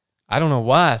 I don't know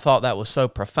why I thought that was so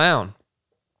profound.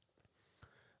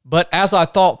 But as I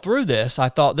thought through this, I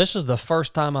thought this is the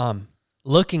first time I'm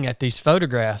looking at these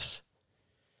photographs.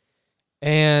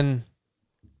 And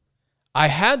I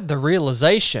had the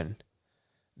realization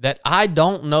that I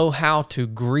don't know how to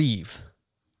grieve.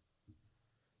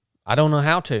 I don't know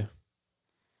how to.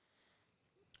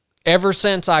 Ever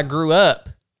since I grew up,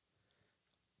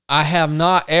 I have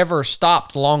not ever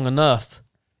stopped long enough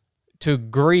to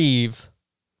grieve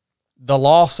the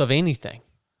loss of anything.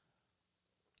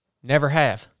 Never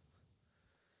have.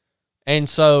 And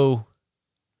so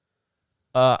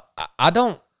I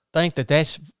don't think that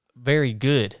that's very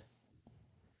good.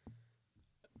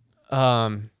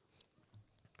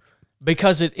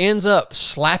 Because it ends up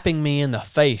slapping me in the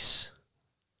face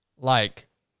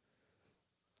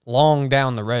long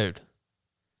down the road.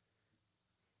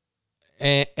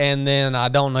 And then I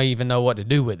don't even know what to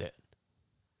do with it.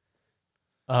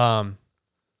 I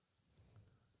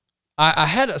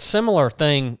had a similar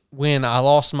thing when I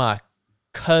lost my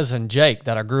cousin Jake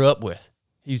that I grew up with.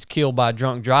 He was killed by a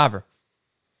drunk driver.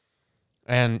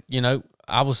 And,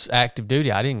 I was active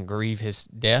duty. I didn't grieve his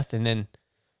death. And then,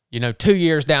 2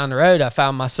 years down the road, I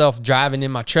found myself driving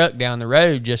in my truck down the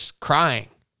road just crying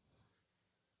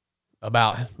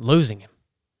about losing him.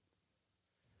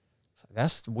 So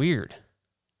that's weird.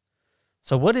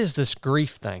 So what is this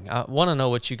grief thing? I want to know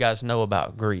what you guys know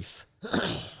about grief.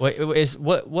 What's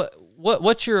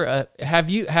your have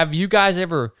you guys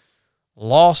ever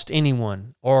lost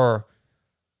anyone or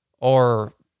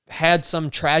had some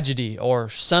tragedy or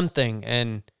something,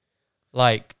 and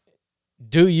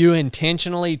do you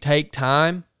intentionally take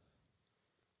time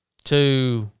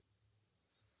to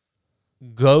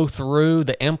go through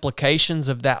the implications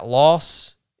of that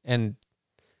loss and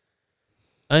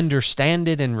understand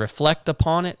it and reflect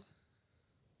upon it?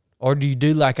 Or do you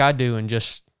do like I do and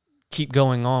just keep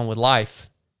going on with life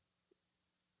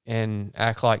and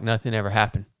act like nothing ever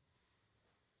happened?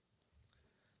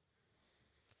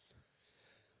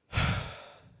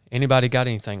 Anybody got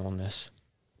anything on this?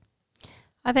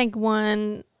 I think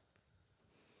one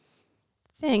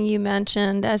thing you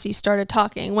mentioned as you started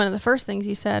talking, one of the first things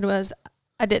you said was,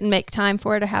 I didn't make time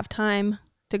for it, to have time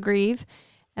to grieve.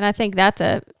 And I think that's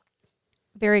a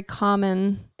very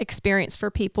common experience for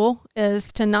people,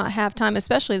 is to not have time,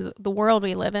 especially the world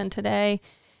we live in today,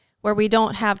 where we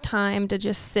don't have time to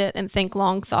just sit and think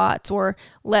long thoughts or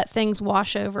let things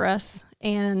wash over us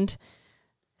and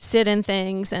sit in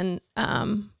things. And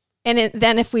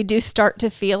then if we do start to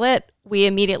feel it, we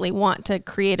immediately want to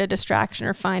create a distraction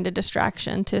or find a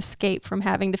distraction to escape from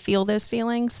having to feel those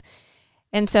feelings.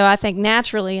 And so I think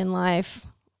naturally in life,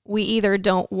 we either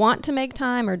don't want to make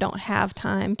time or don't have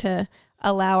time to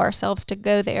allow ourselves to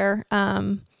go there.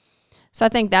 So I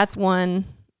think that's one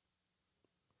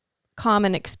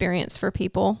common experience for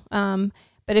people.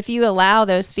 But if you allow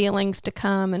those feelings to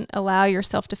come and allow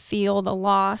yourself to feel the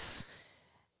loss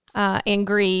and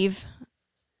grieve,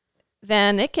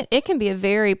 then it can be a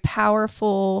very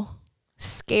powerful,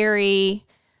 scary,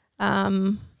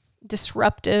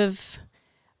 disruptive.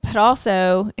 But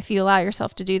also, if you allow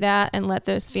yourself to do that and let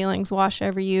those feelings wash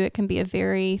over you, it can be a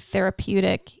very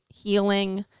therapeutic,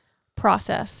 healing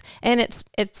process. And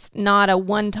it's not a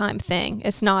one-time thing.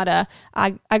 It's not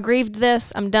I grieved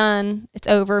this, I'm done, it's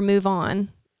over, move on.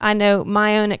 I know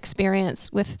my own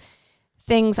experience with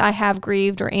things I have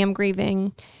grieved or am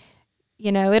grieving.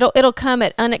 It'll come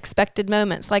at unexpected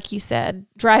moments, like you said,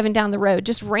 driving down the road,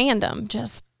 just random,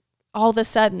 just all of a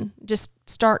sudden, just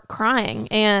start crying.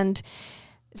 And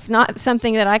it's not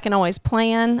something that I can always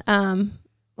plan.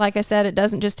 Like I said, it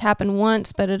doesn't just happen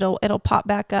once, but it'll pop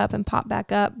back up and pop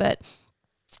back up. But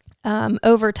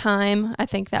over time, I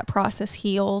think that process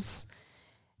heals.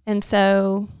 And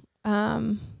so,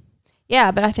 but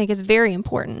I think it's very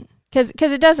important.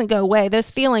 Because it doesn't go away.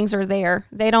 Those feelings are there.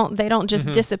 They don't just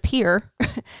disappear.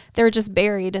 They're just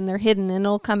buried and they're hidden, and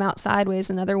it'll come out sideways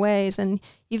in other ways. And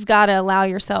you've got to allow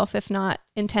yourself, if not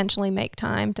intentionally make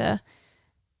time to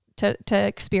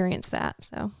experience that.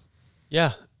 So,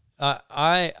 yeah,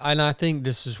 I think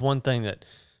this is one thing that.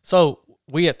 So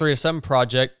we at 3 of 7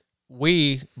 Project,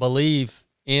 we believe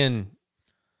in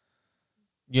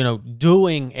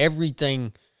doing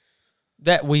everything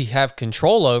that we have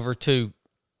control over to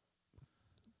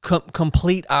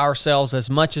complete ourselves as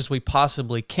much as we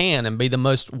possibly can and be the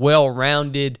most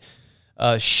well-rounded,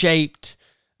 shaped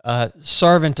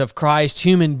servant of Christ,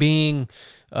 human being,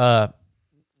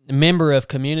 member of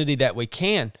community that we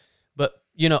can. But,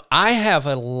 I have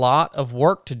a lot of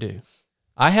work to do.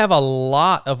 I have a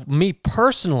lot of, me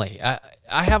personally, I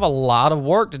have a lot of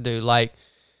work to do. Like,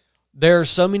 there's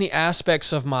so many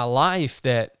aspects of my life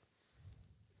that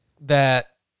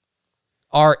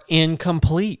are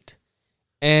incomplete.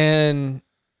 And,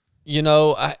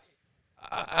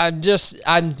 I'm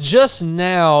just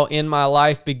now in my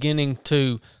life beginning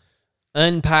to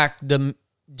unpack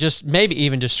maybe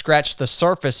even just scratch the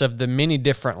surface of the many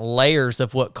different layers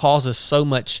of what causes so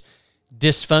much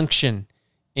dysfunction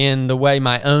in the way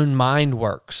my own mind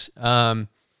works. For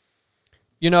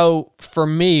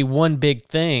me, one big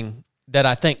thing that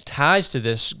I think ties to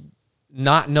this,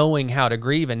 not knowing how to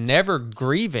grieve and never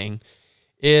grieving,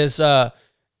 is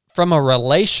from a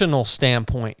relational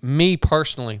standpoint, me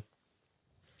personally,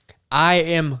 I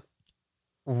am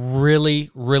really,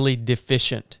 really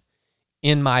deficient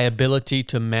in my ability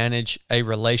to manage a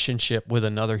relationship with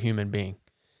another human being.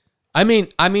 I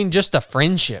mean, just a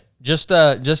friendship, just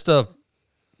a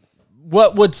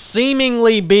what would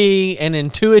seemingly be an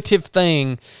intuitive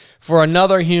thing for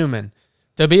another human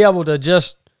to be able to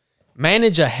just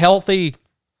manage a healthy,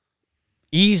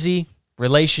 easy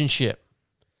relationship.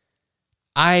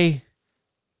 I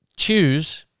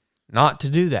choose not to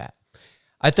do that.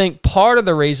 I think part of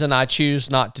the reason I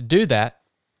choose not to do that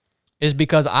is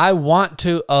because I want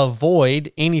to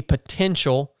avoid any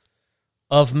potential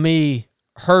of me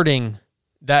hurting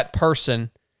that person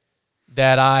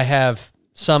that I have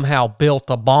somehow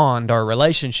built a bond or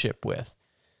relationship with.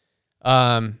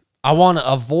 I want to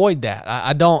avoid that.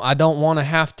 I don't want to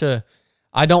have to.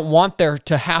 I don't want there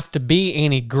to have to be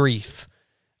any grief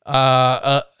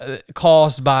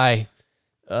caused by,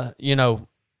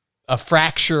 a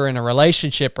fracture in a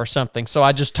relationship or something. So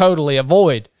I just totally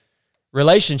avoid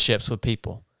relationships with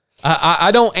people.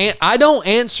 I don't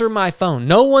answer my phone.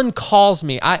 No one calls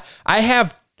me. I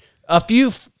have a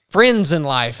few friends in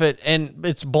life, and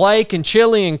it's Blake and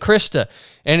Chili and Krista,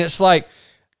 and it's like,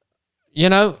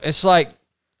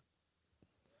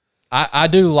 I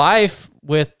do life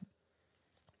with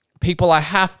people I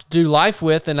have to do life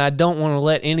with, and I don't want to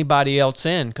let anybody else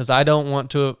in because I don't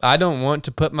want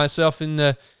to put myself in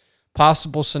the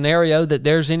possible scenario that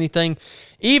there's anything,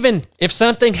 even if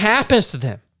something happens to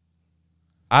them,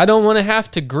 I don't want to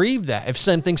have to grieve that. If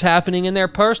something's happening in their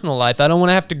personal life, I don't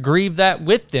want to have to grieve that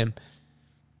with them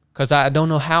because I don't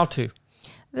know how to.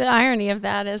 The irony of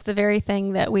that is the very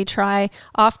thing that we try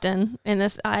often, and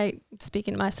this,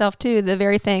 speaking to myself too, the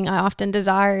very thing I often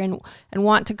desire and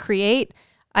want to create,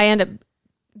 I end up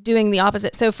doing the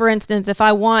opposite. So for instance, if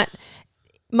I want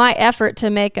my effort to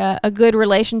make a good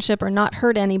relationship or not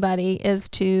hurt anybody is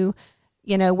to,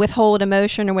 withhold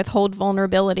emotion or withhold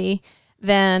vulnerability,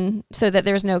 then so that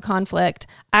there's no conflict,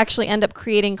 I actually end up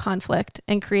creating conflict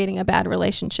and creating a bad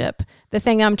relationship. The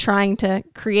thing I'm trying to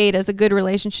create is a good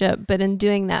relationship, but in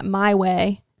doing that my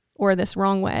way or this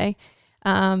wrong way,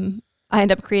 I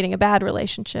end up creating a bad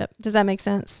relationship. Does that make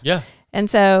sense? Yeah. And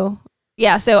so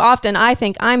often I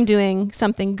think I'm doing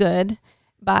something good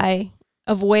by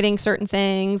avoiding certain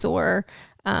things or,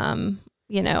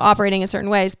 operating in certain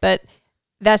ways, but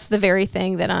that's the very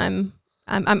thing that I'm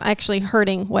actually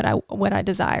hurting what I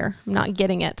desire. I'm not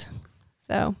getting it.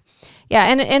 So, yeah.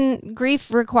 And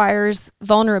grief requires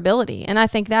vulnerability. And I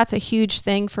think that's a huge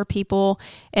thing for people,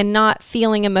 and not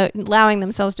allowing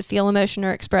themselves to feel emotion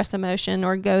or express emotion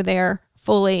or go there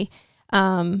fully.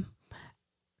 One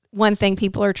thing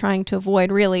people are trying to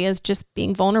avoid really is just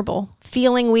being vulnerable,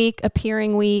 feeling weak,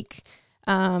 appearing weak.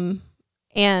 And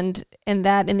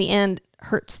that in the end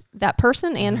hurts that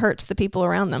person and hurts the people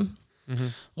around them. Mm-hmm.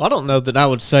 Well, I don't know that I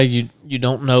would say you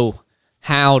don't know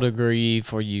how to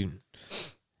grieve, or you've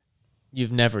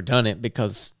never done it,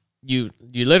 because you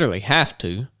literally have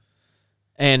to.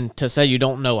 And to say you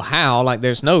don't know how, like,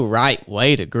 there's no right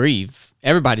way to grieve.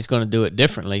 Everybody's going to do it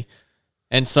differently.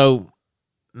 And so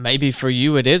maybe for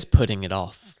you it is putting it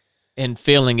off and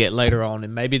feeling it later on,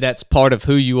 and maybe that's part of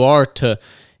who you are. To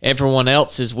everyone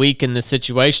else is weak in this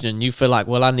situation, and you feel like,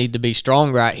 well, I need to be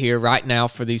strong right here, right now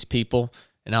for these people,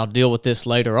 and I'll deal with this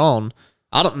later on.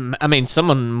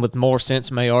 Someone with more sense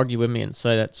may argue with me and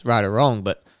say that's right or wrong,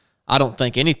 but I don't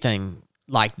think anything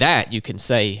like that you can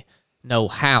say know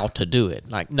how to do it.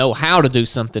 Like, know how to do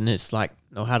something is like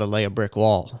know how to lay a brick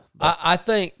wall. I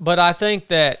think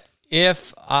that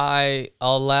if I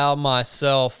allow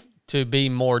myself to be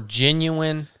more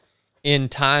genuine in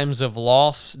times of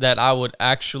loss, that I would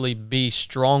actually be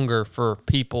stronger for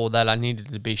people that I needed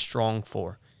to be strong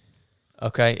for.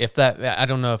 Okay, I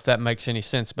don't know if that makes any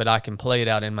sense, but I can play it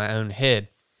out in my own head.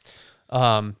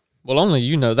 Um, Well, only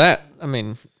you know that. I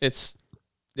mean, it's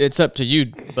up to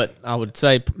you, but I would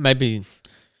say maybe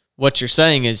what you're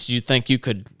saying is you think you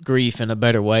could grieve in a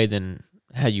better way than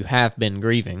how you have been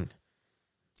grieving.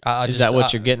 Is that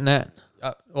what you're getting at?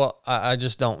 I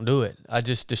just don't do it. I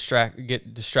just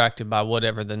get distracted by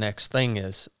whatever the next thing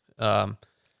is,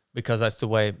 because that's the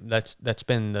way that's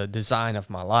been the design of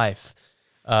my life.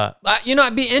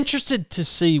 I'd be interested to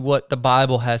see what the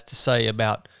Bible has to say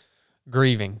about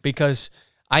grieving, because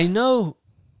I know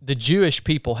the Jewish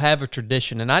people have a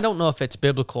tradition, and I don't know if it's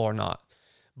biblical or not,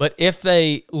 but if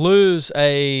they lose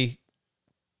a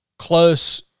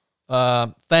close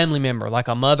family member, like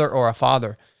a mother or a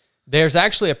father, there's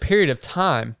actually a period of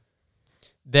time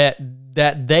that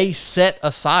they set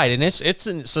aside, and it's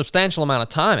a substantial amount of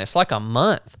time. It's like a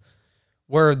month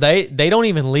where they don't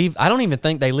even leave. I don't even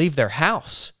think they leave their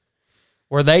house,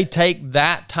 where they take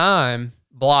that time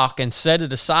block and set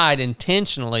it aside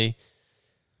intentionally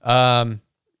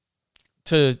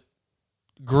to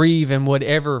grieve in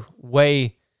whatever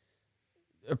way,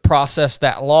 process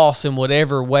that loss in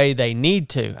whatever way they need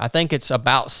to. I think it's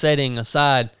about setting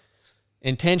aside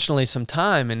intentionally some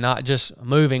time and not just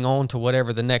moving on to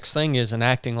whatever the next thing is and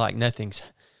acting like nothing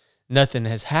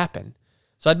has happened.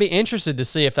 So I'd be interested to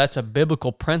see if that's a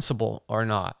biblical principle or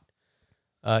not.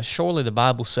 Surely the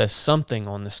Bible says something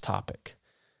on this topic.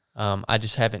 I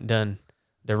just haven't done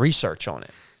the research on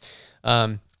it.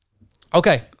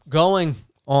 Okay,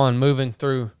 moving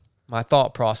through my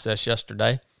thought process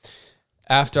yesterday,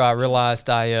 after I realized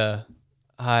I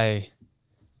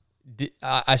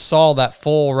saw that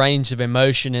full range of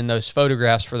emotion in those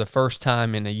photographs for the first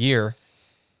time in a year.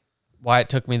 Why it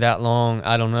took me that long,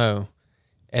 I don't know.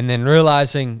 And then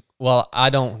realizing, well, I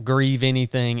don't grieve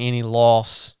anything, any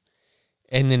loss,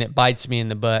 and then it bites me in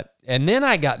the butt. And then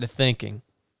I got to thinking,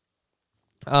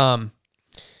 and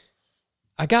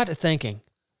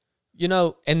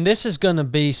this is going to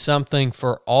be something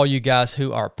for all you guys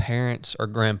who are parents or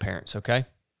grandparents, okay?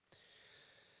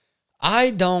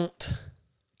 I don't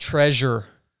treasure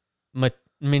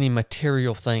many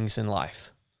material things in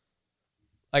life.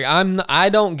 Like I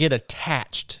don't get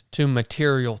attached to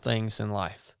material things in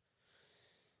life.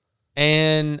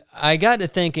 And I got to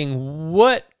thinking,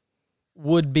 what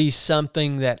would be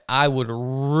something that I would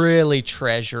really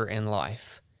treasure in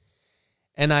life?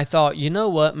 And I thought, you know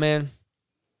what, man?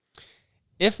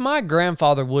 If my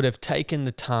grandfather would have taken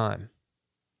the time,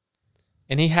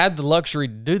 and he had the luxury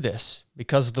to do this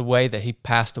because of the way that he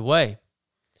passed away,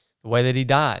 the way that he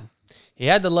died, he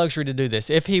had the luxury to do this.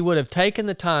 If he would have taken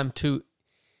the time to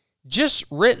just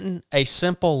written a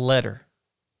simple letter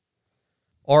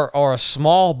or a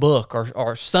small book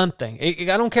or something,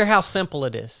 I don't care how simple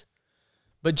it is,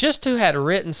 but just to have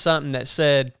written something that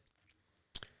said,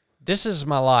 this is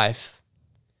my life.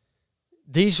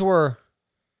 These were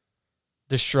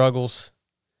the struggles.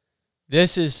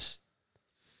 This is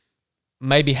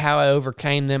maybe how I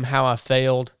overcame them, how I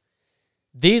failed.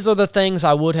 These are the things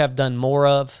I would have done more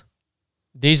of.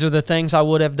 These are the things I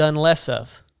would have done less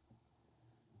of.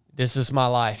 This is my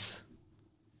life.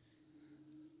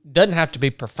 Doesn't have to be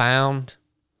profound.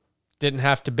 Didn't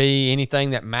have to be anything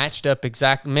that matched up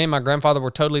exactly. Me and my grandfather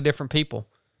were totally different people.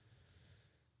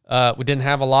 We didn't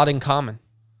have a lot in common.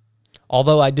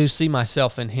 Although I do see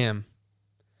myself in him.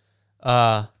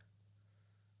 I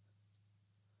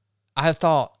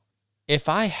thought, if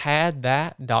I had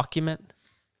that document,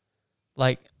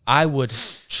 like, I would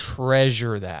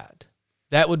treasure that.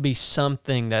 That would be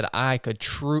something that I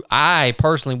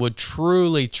personally would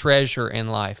truly treasure in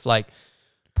life, like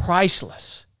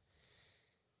priceless.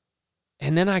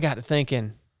 And then I got to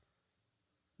thinking,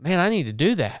 man, I need to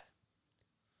do that.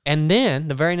 And then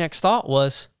the very next thought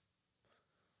was,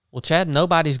 well, Chad,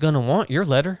 nobody's going to want your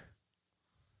letter.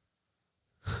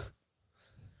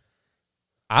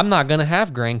 I'm not going to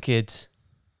have grandkids.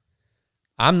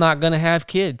 I'm not going to have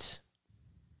kids.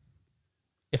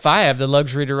 If I have the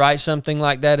luxury to write something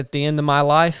like that at the end of my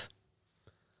life,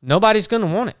 nobody's going to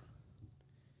want it.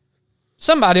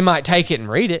 Somebody might take it and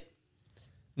read it.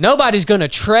 Nobody's going to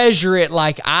treasure it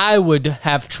like I would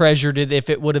have treasured it if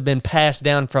it would have been passed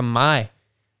down from my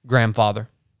grandfather.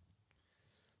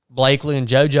 Blakely and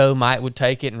JoJo would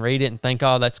take it and read it and think,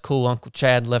 oh, that's cool. Uncle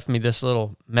Chad left me this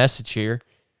little message here.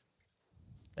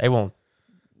 They won't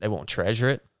treasure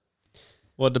it.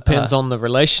 Well, it depends on the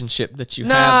relationship that you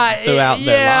have throughout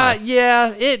their life.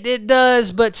 Yeah, it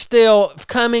does, but still,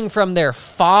 coming from their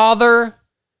father,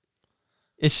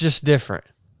 it's just different.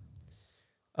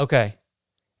 Okay.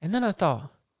 And then I thought,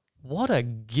 what a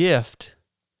gift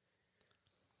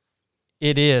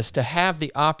it is to have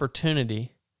the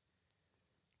opportunity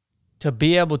to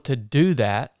be able to do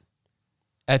that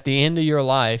at the end of your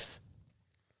life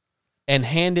and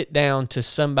hand it down to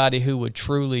somebody who would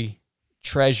truly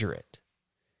treasure it?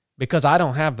 Because I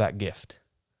don't have that gift.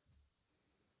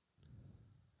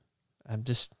 I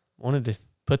just wanted to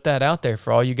put that out there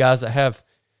for all you guys that have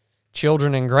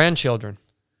children and grandchildren.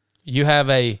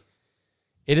 It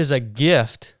is a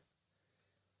gift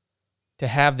to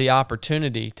have the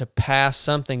opportunity to pass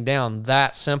something down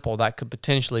that simple that could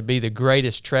potentially be the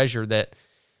greatest treasure that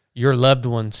your loved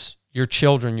ones, your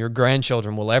children, your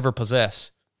grandchildren will ever possess.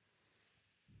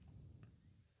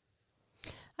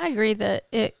 I agree that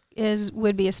it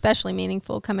would be especially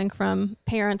meaningful coming from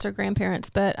parents or grandparents,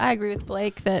 but I agree with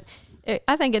Blake that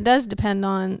I think it does depend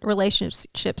on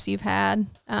relationships you've had.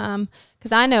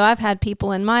 Because I know I've had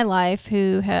people in my life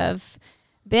who have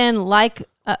been like,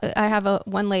 I have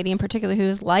one lady in particular who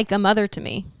is like a mother to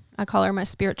me. I call her my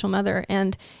spiritual mother.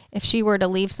 And if she were to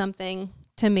leave something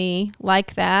to me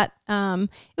like that, it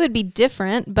would be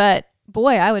different, but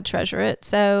boy, I would treasure it.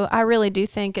 So I really do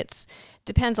think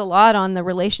depends a lot on the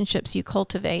relationships you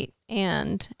cultivate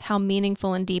and how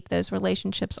meaningful and deep those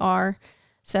relationships are.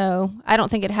 So I don't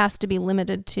think it has to be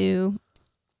limited to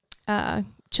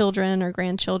children or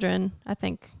grandchildren. I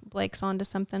think Blake's onto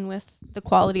something with the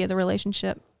quality of the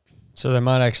relationship. So there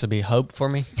might actually be hope for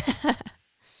me.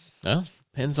 Well,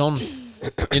 depends on,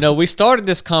 we started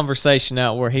this conversation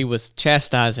out where he was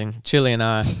chastising Chili and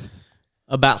I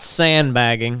about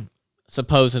sandbagging,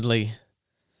 supposedly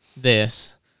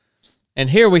this. And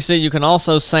here we see you can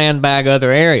also sandbag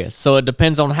other areas. So it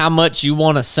depends on how much you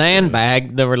want to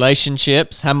sandbag the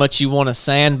relationships, how much you want to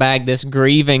sandbag this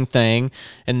grieving thing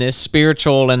and this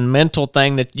spiritual and mental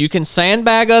thing, that you can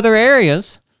sandbag other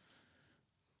areas.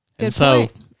 Good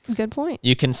point. Good point.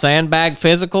 You can sandbag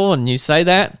physical, and you say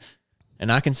that,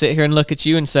 and I can sit here and look at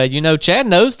you and say, Chad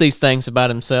knows these things about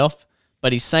himself,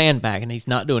 but he's sandbagging. He's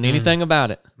not doing anything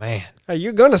about it. Man. Hey,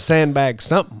 you're going to sandbag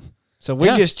something. So we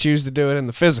just choose to do it in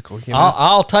the physical.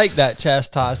 I'll take that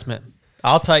chastisement.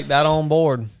 I'll take that on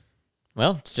board.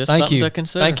 Well, it's just something to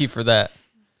consider. Thank you for that.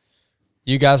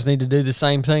 You guys need to do the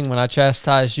same thing when I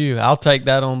chastise you. I'll take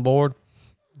that on board.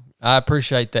 I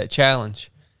appreciate that challenge.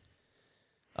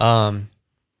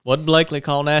 What did Blakely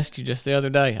call and ask you just the other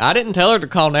day? I didn't tell her to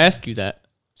call and ask you that.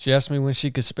 She asked me when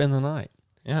she could spend the night.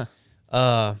 Yeah.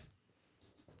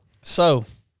 So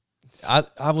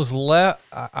I was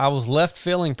left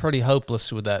feeling pretty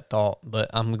hopeless with that thought, but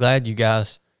I'm glad you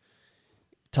guys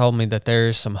told me that there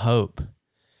is some hope.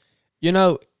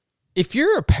 If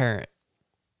you're a parent,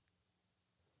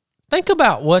 think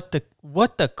about what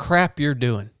the crap you're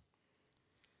doing.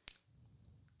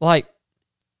 Like,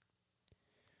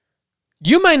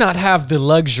 you may not have the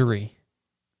luxury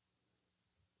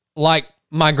like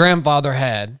my grandfather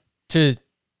had to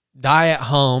die at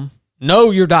home. Know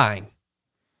you're dying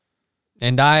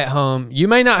and die at home. You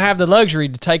may not have the luxury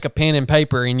to take a pen and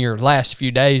paper in your last few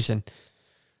days and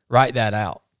write that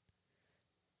out.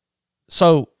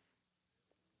 So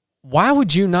why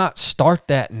would you not start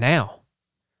that now?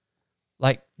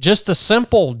 Like, just a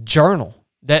simple journal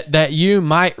that you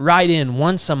might write in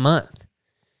once a month.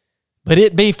 But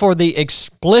it be for the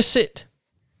explicit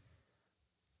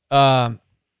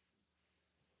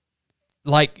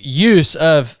use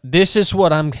of, this is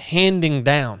what I'm handing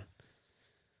down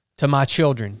to my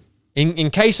children.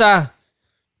 In case I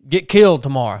get killed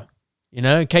tomorrow,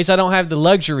 in case I don't have the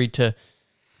luxury to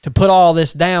put all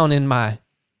this down in my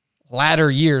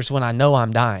latter years when I know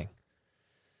I'm dying.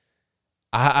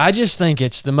 I just think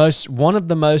it's one of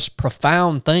the most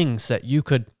profound things that you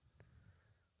could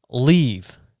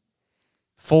leave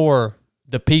for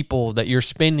the people that you're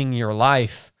spending your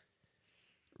life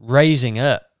raising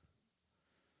up.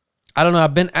 I don't know.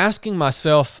 I've been asking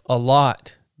myself a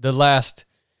lot the last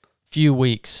few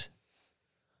weeks,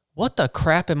 what the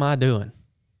crap am I doing?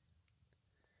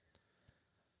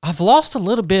 I've lost a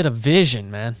little bit of vision,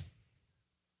 man.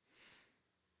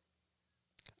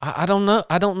 I don't know.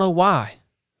 I don't know why.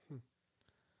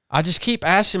 I just keep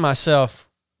asking myself,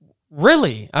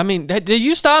 really? I mean, do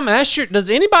you stop and ask does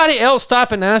anybody else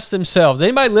stop and ask themselves?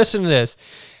 Anybody listen to this?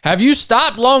 Have you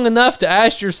stopped long enough to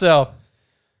ask yourself,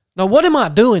 no, what am I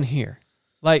doing here?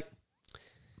 Like,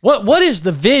 what is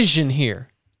the vision here?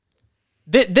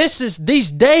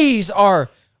 These days are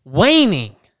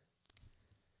waning.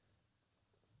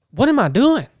 What am I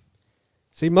doing?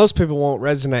 See, most people won't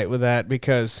resonate with that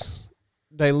because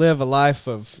they live a life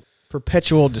of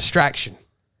perpetual distraction.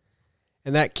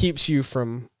 And that keeps you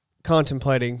from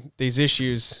contemplating these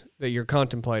issues that you're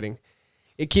contemplating.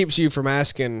 It keeps you from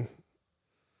asking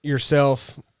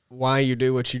yourself why you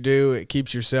do what you do. It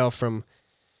keeps yourself from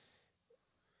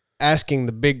asking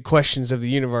the big questions of the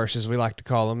universe, as we like to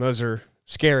call them. Those are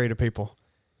scary to people.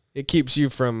 It keeps you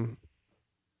from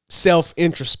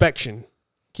self-introspection,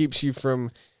 keeps you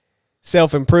from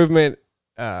self-improvement.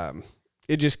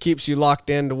 It just keeps you locked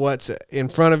into what's in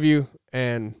front of you,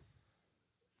 and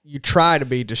you try to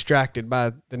be distracted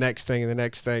by the next thing and the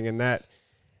next thing, and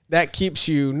that keeps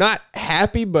you not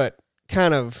happy, but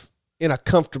kind of in a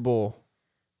comfortable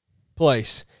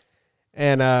place.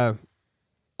 And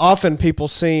often people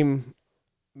seem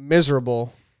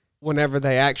miserable whenever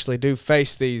they actually do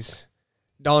face these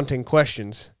daunting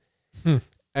questions.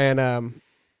 And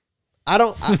I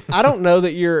don't know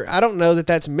that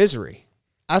that's misery.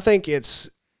 I think it's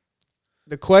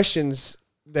the questions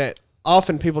that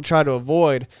often people try to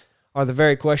avoid are the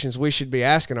very questions we should be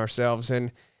asking ourselves.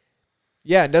 And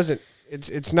yeah,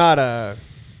 it's not a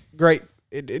great,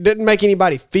 it didn't make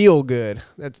anybody feel good.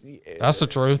 That's the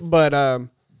truth. But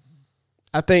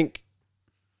I think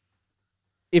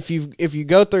if you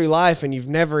go through life and you've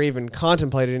never even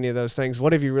contemplated any of those things,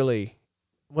 what have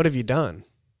you done?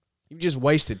 You've just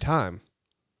wasted time.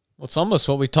 Well, it's almost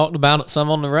what we talked about at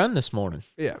Some on the Run this morning.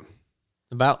 Yeah.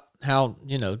 About how,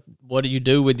 what do you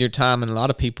do with your time? And a lot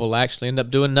of people actually end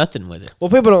up doing nothing with it. Well,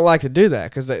 people don't like to do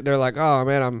that because they're like, oh,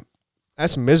 man,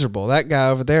 that's miserable. That guy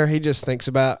over there, he just thinks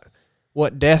about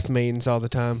what death means all the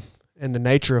time and the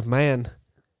nature of man.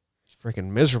 It's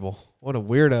freaking miserable. What a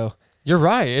weirdo. You're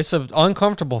right. It's an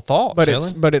uncomfortable thought, But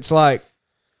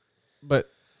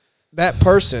that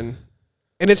person,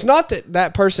 and it's not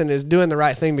that person is doing the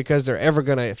right thing because they're ever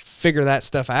going to figure that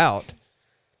stuff out.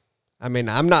 I mean,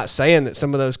 I'm not saying that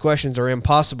some of those questions are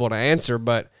impossible to answer,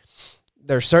 but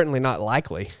they're certainly not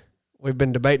likely. We've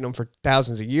been debating them for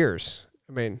thousands of years.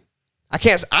 I mean, I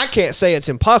can't say it's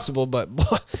impossible, but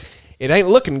it ain't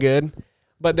looking good.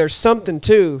 But there's something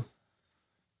to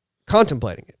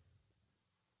contemplating it.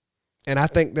 And I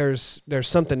think there's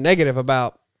something negative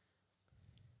about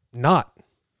not.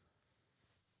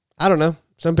 I don't know.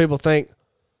 Some people think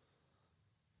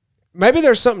maybe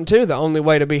there's something to the only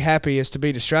way to be happy is to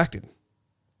be distracted.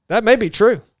 That may be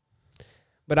true.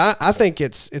 But I think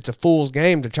it's a fool's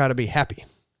game to try to be happy.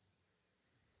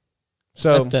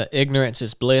 So But the ignorance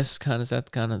is bliss is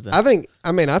that kind of the I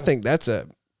think that's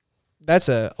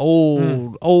a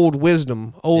old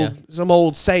wisdom. Some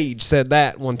old sage said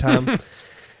that one time.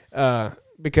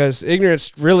 Because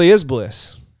ignorance really is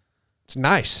bliss. It's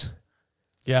nice.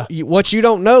 Yeah. What you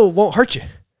don't know won't hurt you.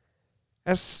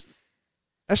 That's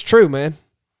true, man.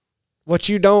 What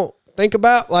you don't think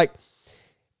about, like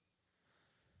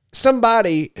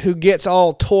somebody who gets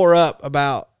all tore up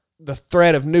about the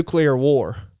threat of nuclear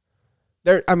war.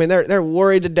 They're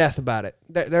worried to death about it.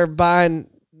 They're buying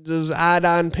those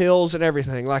iodine pills and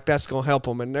everything like that's going to help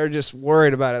them, and they're just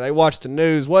worried about it. They watch the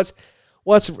news. Is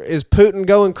Putin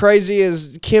going crazy?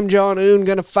 Is Kim Jong-un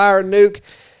going to fire a nuke?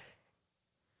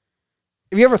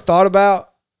 Have you ever thought about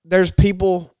there's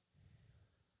people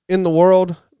in the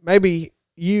world, maybe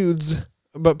youths,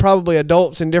 but probably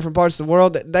adults in different parts of the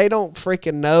world, that they don't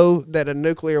freaking know that a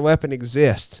nuclear weapon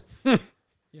exists?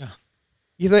 Yeah.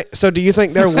 Do you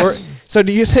think they're worried? So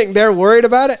do you think they're worried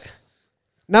about it?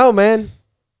 No, man.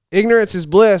 Ignorance is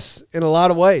bliss in a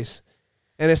lot of ways.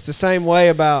 And it's the same way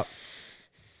about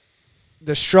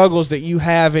the struggles that you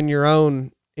have in your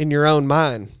own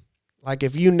mind. Like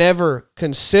if you never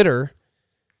consider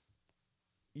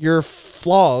your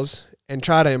flaws and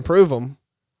try to improve them,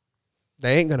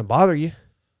 they ain't going to bother you.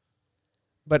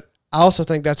 But I also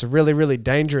think that's a really, really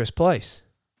dangerous place.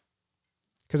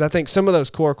 Because I think some of those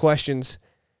core questions,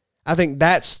 I think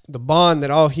that's the bond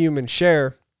that all humans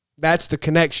share. That's the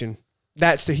connection.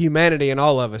 That's the humanity in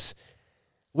all of us.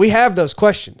 We have those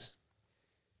questions.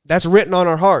 That's written on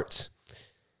our hearts.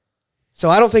 So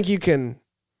I don't think you can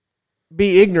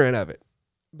be ignorant of it,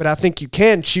 but I think you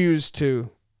can choose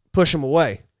to push them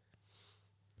away.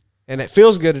 And it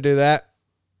feels good to do that,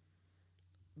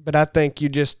 but I think you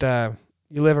just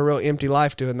you live a real empty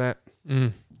life doing that.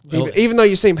 Even though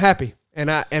you seem happy, and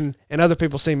other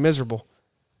people seem miserable.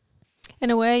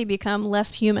 In a way, you become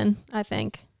less human, I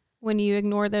think. When you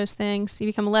ignore those things, you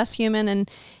become less human, and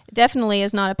it definitely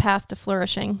is not a path to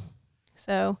flourishing.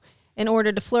 So in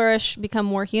order to flourish, become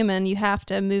more human, you have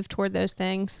to move toward those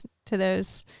things, to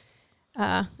those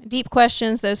deep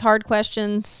questions, those hard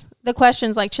questions, the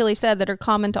questions, like Chili said, that are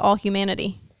common to all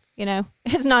humanity.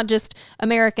 It's not just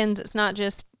Americans. It's not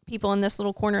just people in this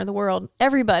little corner of the world.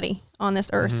 Everybody on this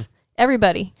earth,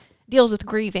 everybody deals with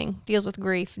grieving, deals with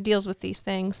grief, deals with these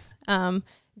things,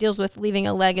 deals with leaving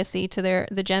a legacy to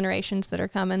the generations that are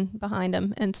coming behind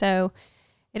them. And so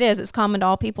it's common to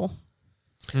all people.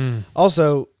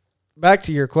 Also, back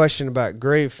to your question about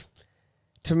grief,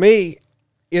 to me,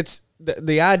 it's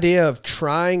the idea of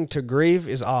trying to grieve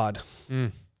is odd.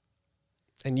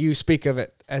 and you speak of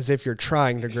it as if you're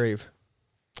trying to grieve.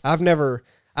 I've never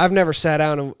sat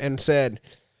down and said,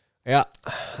 yeah,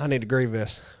 I need to grieve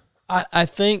this. I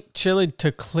think, Chili,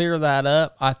 to clear that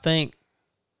up, I think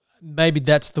maybe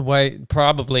that's the way,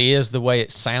 probably is the way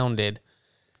it sounded.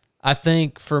 I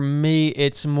think for me,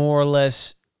 it's more or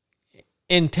less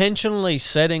intentionally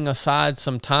setting aside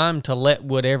some time to let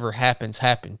whatever happens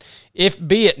happen. If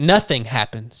be it nothing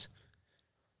happens,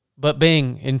 but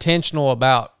being intentional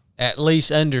about at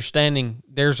least understanding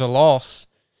there's a loss,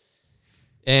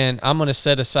 and I'm going to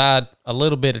set aside a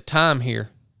little bit of time here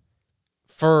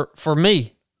for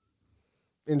me.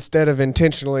 Instead of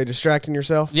intentionally distracting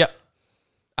yourself? Yep.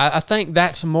 I think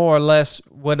that's more or less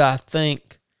what I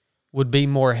think would be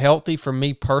more healthy for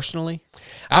me personally.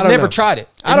 I've never tried it.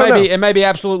 It may be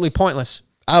absolutely pointless.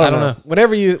 I don't know.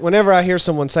 Whenever I hear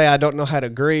someone say, I don't know how to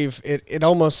grieve, it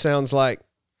almost sounds like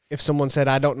if someone said,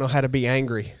 I don't know how to be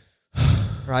angry,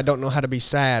 or I don't know how to be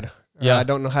sad, or I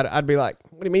don't know how to, I'd be like,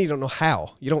 what do you mean you don't know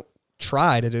how? You don't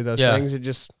try to do those things. It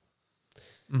just,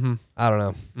 I don't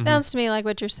know. Sounds to me like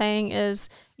what you're saying is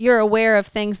you're aware of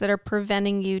things that are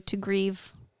preventing you to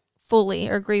grieve fully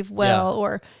or grieve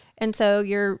well, and so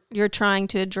you're trying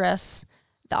to address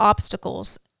the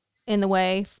obstacles in the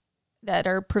way that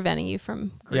are preventing you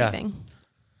from grieving.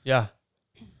 Yeah.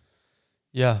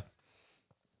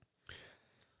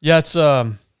 It's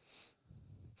and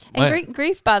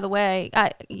grief, by the way,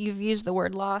 you've used the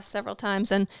word loss several times,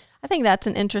 and I think that's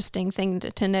an interesting thing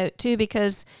to note too,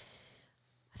 because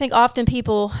I think often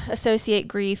people associate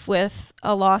grief with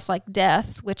a loss like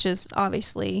death, which is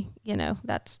obviously,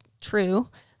 that's true.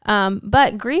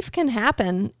 But grief can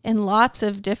happen in lots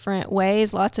of different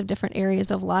ways, lots of different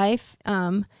areas of life.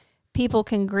 People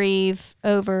can grieve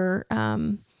over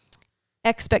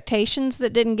expectations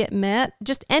that didn't get met,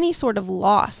 just any sort of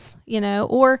loss,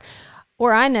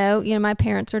 or I know, my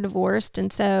parents are divorced.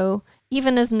 And so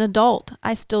even as an adult,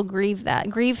 I still grieve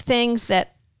things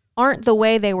that aren't the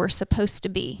way they were supposed to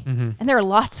be. And there are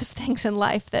lots of things in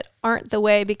life that aren't the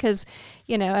way because,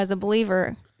 as a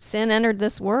believer, sin entered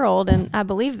this world, and I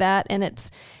believe that, and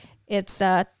it's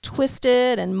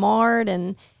twisted and marred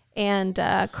and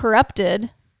corrupted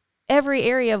every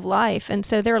area of life. And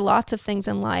so there are lots of things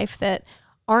in life that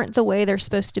aren't the way they're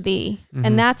supposed to be.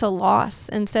 And that's a loss.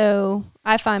 And so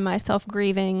I find myself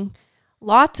grieving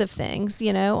lots of things,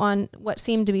 on what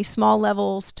seem to be small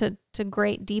levels to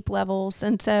great deep levels.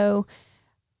 And so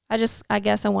I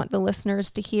guess I want the listeners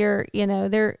to hear,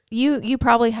 you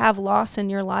probably have loss in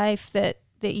your life that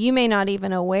you may not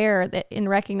even aware that and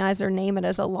recognize or name it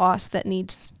as a loss that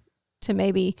needs to,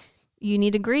 maybe you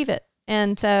need to grieve it.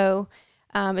 And so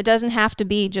it doesn't have to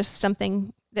be just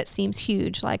something that seems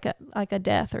huge, like a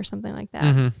death or something like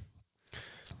that.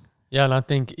 Yeah, and I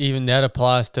think even that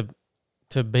applies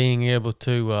to being able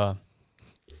to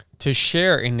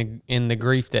share in the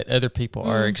grief that other people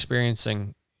are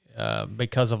experiencing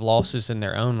because of losses in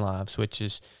their own lives, which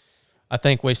is, I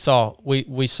think we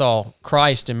saw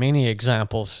Christ in many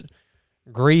examples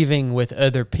grieving with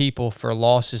other people for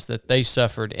losses that they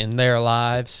suffered in their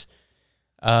lives,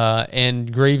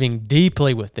 and grieving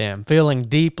deeply with them, feeling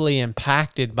deeply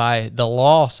impacted by the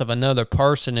loss of another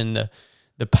person and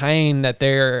the pain that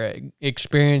they're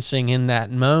experiencing in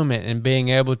that moment, and being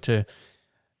able to,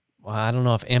 well, I don't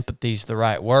know if empathy is the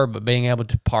right word, but being able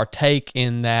to partake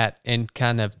in that and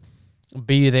kind of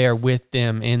be there with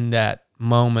them in that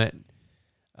moment,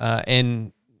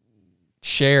 and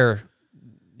share,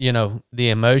 the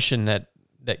emotion that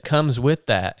comes with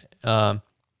that. That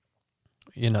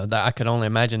I could only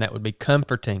imagine that would be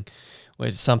comforting.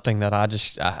 It's something that I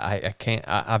can't,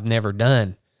 I've never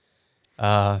done.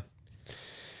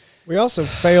 We also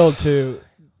failed to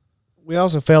do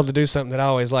something that I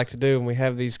always like to do when we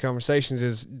have these conversations,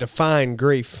 is define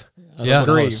grief. That's what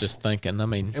I was just thinking.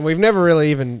 And we've never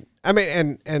really even,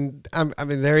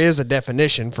 there is a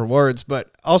definition for words,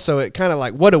 but also it kind of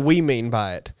like, what do we mean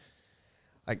by it?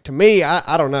 Like, to me,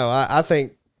 I don't know. I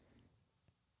think,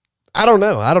 I don't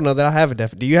know that I have a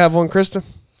definition. Do you have one, Krista?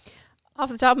 Off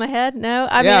the top of my head, no.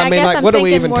 I guess like, I'm what are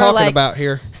we thinking even more talking like about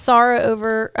here? sorrow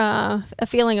over, a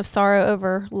feeling of sorrow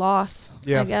over loss,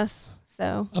 Yeah. I guess.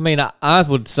 So, I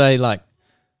would say, like,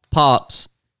 Pops,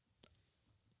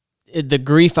 the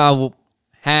grief I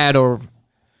had or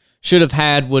should have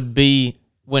had would be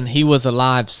when he was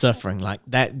alive suffering. Like,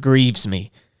 that grieves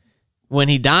me. When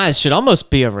he dies should almost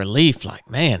be a relief. Like,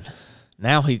 man,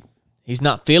 now he's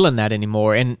not feeling that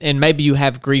anymore. And maybe you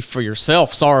have grief for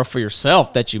yourself, sorrow for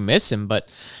yourself that you miss him. But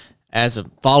as a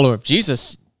follower of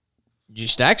Jesus, you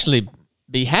should actually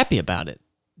be happy about it,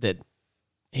 that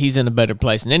he's in a better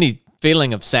place. And any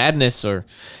feeling of sadness or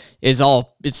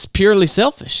it's purely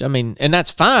selfish. I mean, and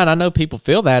that's fine. I know people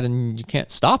feel that and you can't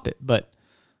stop it, but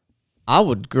I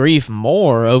would grieve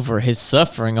more over his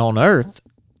suffering on earth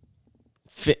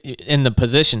in the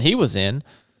position he was in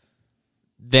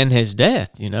than his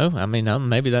death, you know? I mean,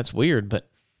 maybe that's weird, but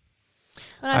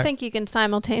I think you can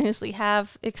simultaneously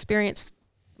have experienced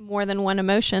more than one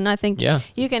emotion. I think Yeah.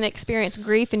 you can experience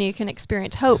grief and you can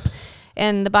experience hope.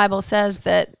 And the Bible says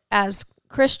that as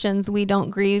Christians, we don't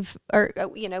grieve, or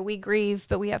we grieve,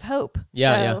 but we have hope.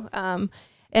 Yeah,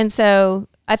 And so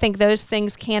I think those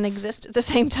things can exist at the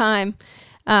same time.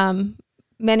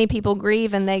 Many people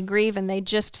grieve and they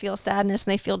just feel sadness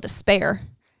and they feel despair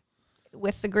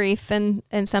with the grief, and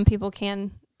some people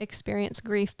can experience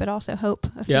grief, but also hope,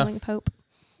 a feeling of hope.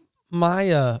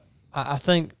 I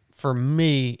think for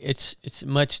me, it's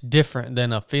much different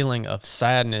than a feeling of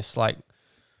sadness. Like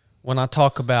when I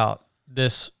talk about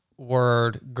this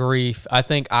word grief, I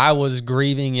think I was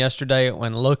grieving yesterday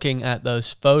when looking at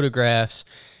those photographs,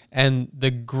 and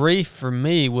the grief for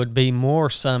me would be more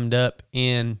summed up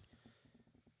in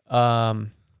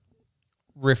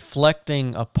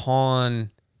reflecting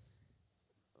upon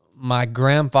my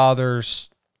grandfather's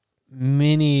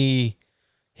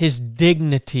his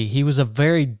dignity. He was a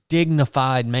very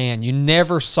dignified man. You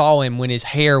never saw him when his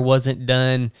hair wasn't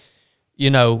done,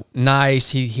 nice.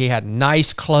 He had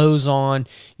nice clothes on.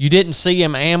 You didn't see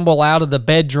him amble out of the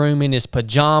bedroom in his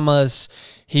pajamas.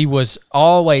 He was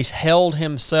always held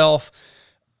himself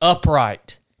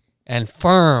upright and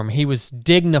firm. He was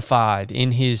dignified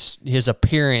in his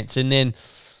appearance, and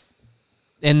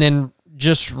then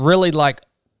just really like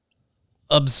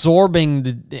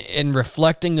absorbing and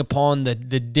reflecting upon the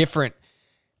different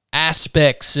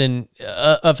aspects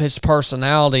of his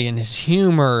personality and his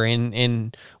humor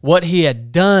and what he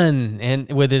had done and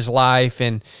with his life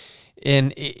and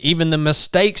even the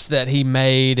mistakes that he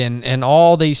made and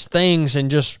all these things, and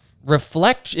just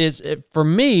reflect. For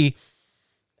me,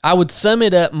 I would sum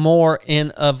it up more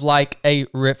of like a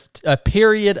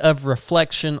period of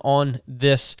reflection on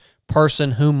this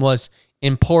person whom was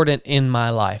important in my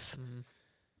life.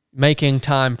 Making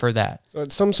time for that. So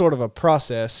it's some sort of a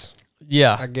process.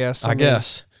 Yeah. I guess. I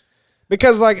guess.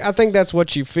 Because I think that's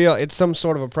what you feel. It's some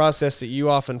sort of a process that you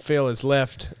often feel is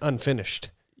left unfinished.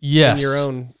 Yes. In your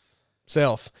own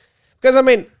self. Because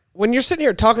when you're sitting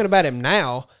here talking about him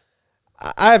now,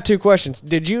 I have two questions.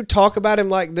 Did you talk about him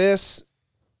like this?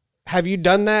 Have you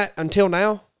done that until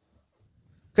now?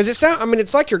 Because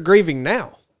it's like you're grieving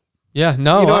now. Yeah,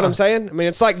 no. You know what I'm saying?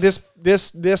 It's like this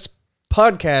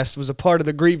podcast was a part of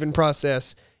the grieving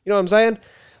process. You know what I'm saying?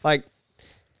 Like,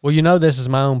 well, this is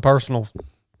my own personal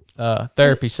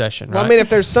therapy session, right? Well, if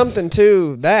there's something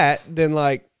to that, then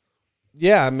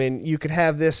you could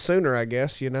have this sooner, I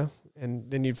guess, and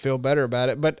then you'd feel better about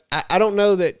it. But I don't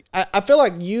know that, I feel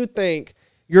like you think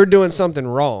you're doing something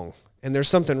wrong, and there's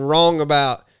something wrong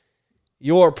about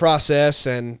your process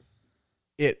and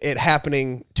it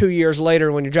happening 2 years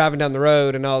later when you're driving down the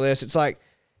road and all this. It's like,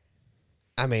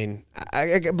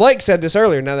 Blake said this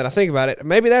earlier, now that I think about it.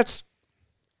 Maybe that's,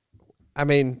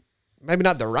 maybe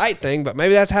not the right thing, but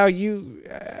maybe that's how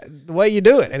the way you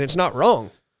do it, and it's not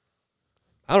wrong.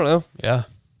 I don't know. Yeah.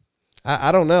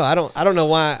 I don't know. I don't know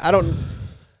why.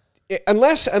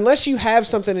 Unless you have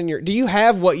something do you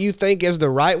have what you think is the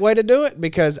right way to do it?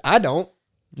 Because I don't.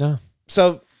 No.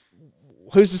 So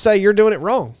who's to say you're doing it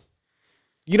wrong?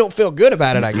 You don't feel good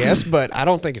about it, I guess, but I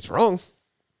don't think it's wrong.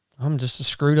 I'm just a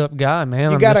screwed up guy,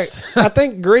 man. I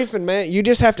think grieving, man, you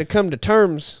just have to come to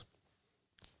terms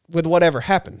with whatever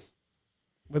happened,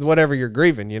 with whatever you're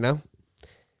grieving,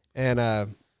 and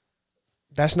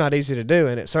that's not easy to do,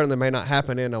 and it certainly may not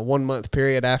happen in a 1 month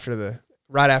period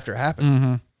right after it happened.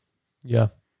 Mm-hmm. Yeah.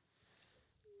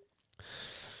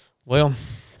 Well,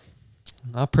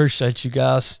 I appreciate you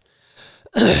guys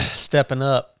stepping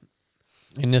up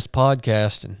in this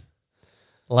podcast and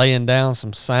laying down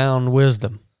some sound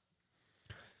wisdom.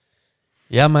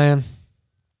 Yeah, man.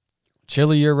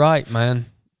 Chili, you're right, man.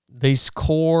 These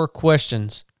core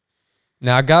questions.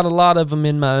 Now, I got a lot of them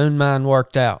in my own mind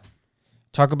worked out.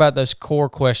 Talk about those core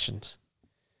questions.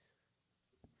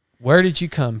 Where did you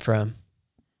come from?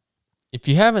 If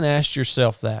you haven't asked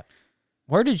yourself that,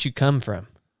 where did you come from?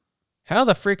 How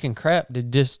the freaking crap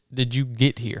did you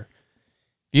get here?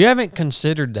 If you haven't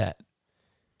considered that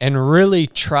and really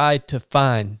tried to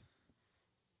find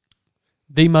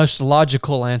the most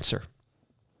logical answer,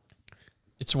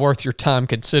 it's worth your time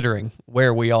considering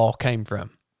where we all came from.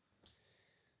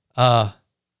 What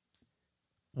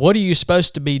are you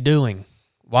supposed to be doing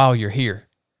while you're here?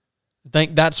 I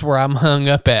think that's where I'm hung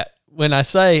up at. When I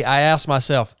ask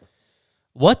myself,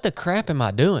 what the crap am I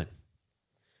doing?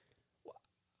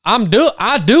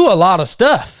 I do a lot of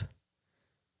stuff.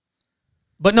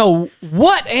 But no,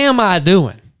 what am I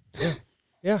doing?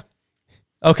 Yeah.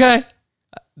 Okay?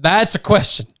 That's a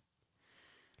question.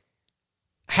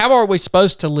 How are we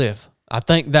supposed to live? I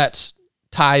think that's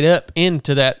tied up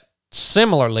into that.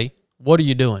 Similarly, what are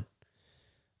you doing?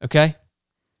 Okay?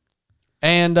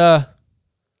 And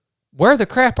where the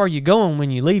crap are you going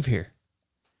when you leave here?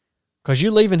 Because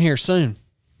you're leaving here soon.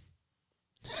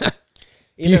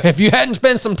 If you hadn't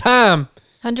spent some time,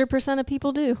 100% of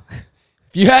people do.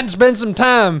 if you hadn't spent some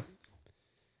time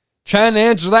trying to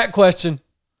answer that question,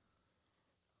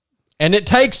 and it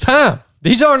takes time.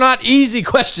 These are not easy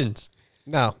questions.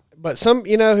 No, but some,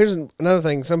 here's another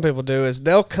thing some people do is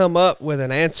they'll come up with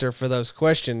an answer for those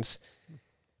questions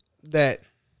that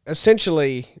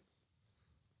essentially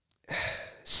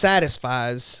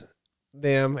satisfies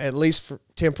them, at least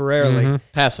temporarily.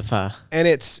 Pacify. And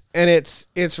it's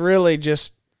really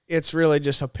just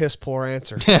a piss poor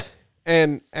answer.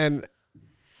 and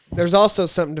there's also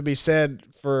something to be said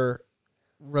for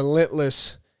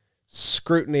relentless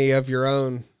scrutiny of your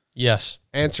own Yes.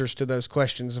 answers to those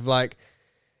questions of like,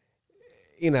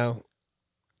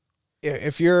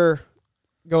 if you're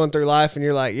going through life and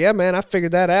you're like, yeah, man, I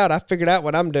figured that out. I figured out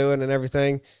what I'm doing and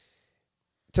everything.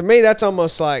 To me, that's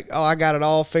almost like, oh, I got it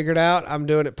all figured out. I'm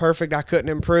doing it perfect. I couldn't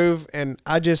improve. And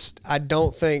I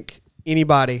don't think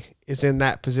anybody is in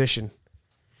that position.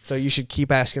 So you should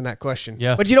keep asking that question.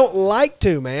 Yeah. But you don't like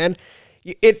to, man.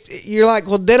 You're like,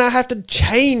 well, then I have to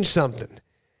change something.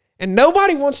 And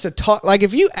nobody wants to talk. Like,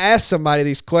 if you ask somebody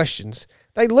these questions,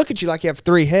 they look at you like you have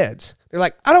three heads. They're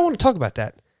like, I don't want to talk about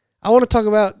that. I want to talk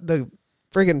about the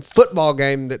friggin' football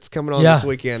game that's coming on this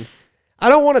weekend. I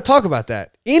don't want to talk about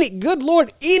that. Good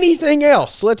Lord, anything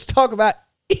else. Let's talk about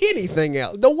anything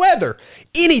else. The weather,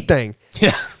 anything.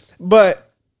 Yeah.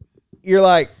 But you're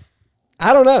like,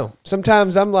 I don't know.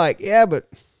 Sometimes I'm like, yeah, but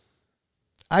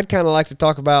I'd kind of like to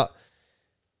talk about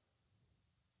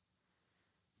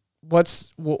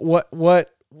what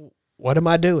am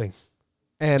I doing?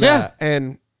 And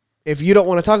and if you don't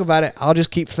want to talk about it, I'll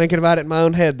just keep thinking about it in my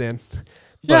own head then.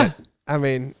 But I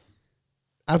mean,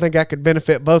 I think I could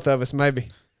benefit both of us maybe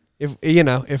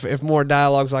if more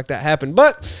dialogues like that happen.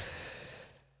 But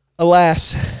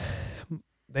alas,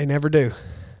 they never do.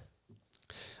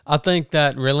 I think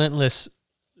that relentless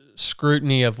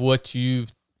scrutiny of what you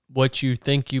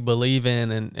think you believe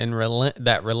in and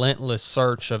that relentless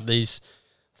search of these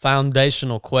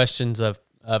foundational questions of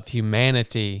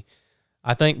humanity,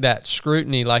 I think that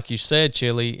scrutiny, like you said,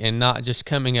 Chili, and not just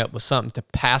coming up with something to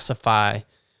pacify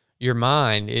your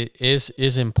mind, it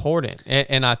is important.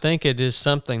 And I think it is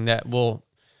something that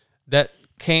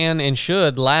can and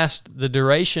should last the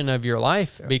duration of your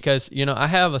life. Yeah. Because,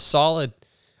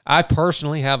 I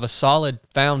personally have a solid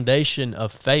foundation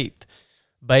of faith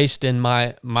based in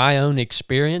my own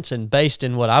experience and based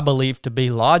in what I believe to be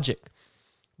logic.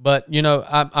 But,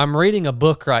 I'm reading a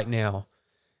book right now.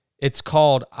 It's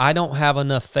called I Don't Have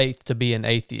Enough Faith to Be an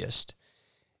Atheist.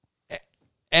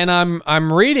 And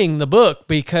I'm reading the book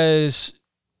because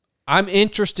I'm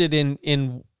interested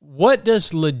in what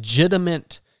does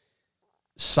legitimate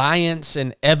science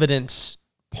and evidence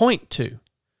point to.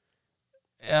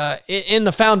 In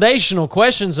the foundational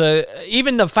questions,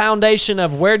 even the foundation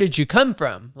of where did you come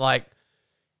from? Like,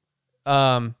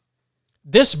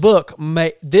 this book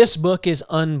is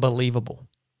unbelievable.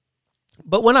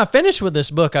 But when I finish with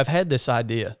this book, I've had this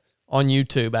idea on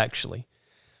YouTube, actually.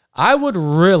 I would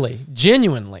really,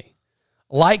 genuinely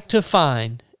like to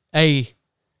find a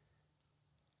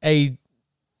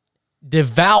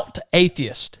devout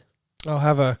atheist. I'll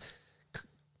have a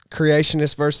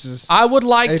creationist versus I would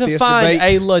like to find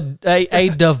a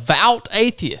devout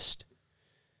atheist.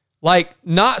 Like,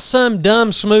 not some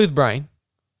dumb smooth brain.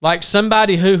 Like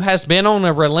somebody who has been on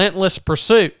a relentless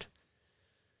pursuit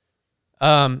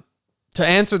to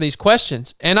answer these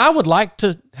questions. And I would like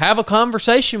to have a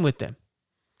conversation with them.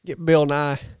 Get Bill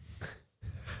Nye.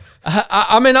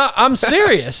 I'm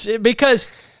serious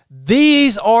because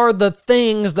these are the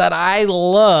things that I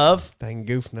love. Dang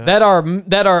goof nut. That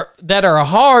are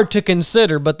hard to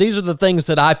consider, but these are the things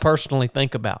that I personally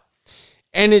think about.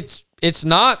 And it's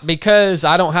not because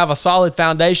I don't have a solid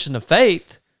foundation of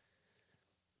faith.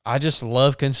 I just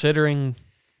love considering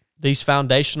these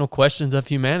foundational questions of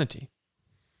humanity.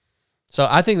 So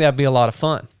I think that'd be a lot of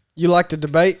fun. You like to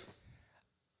debate?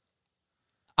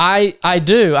 I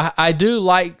do. I do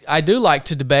like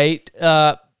to debate.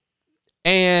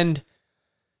 And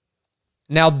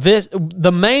now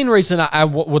the main reason I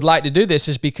would like to do this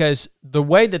is because the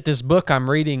way that this book I'm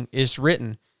reading is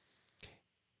written,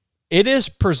 it is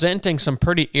presenting some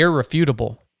pretty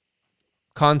irrefutable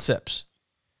concepts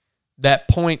that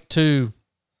point to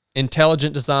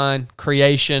intelligent design,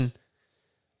 creation,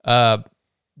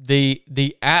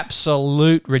 the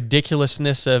absolute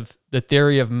ridiculousness of the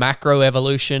theory of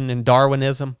macroevolution and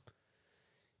Darwinism.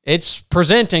 It's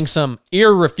presenting some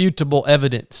irrefutable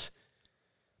evidence.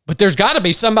 But there's got to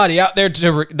be somebody out there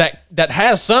that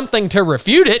has something to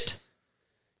refute it.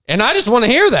 And I just want to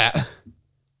hear that.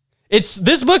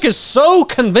 This book is so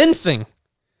convincing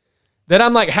that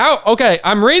I'm like,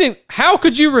 I'm reading, how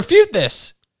could you refute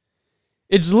this?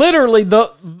 It's literally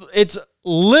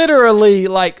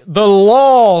like the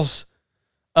laws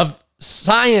of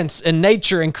science and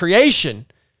nature and creation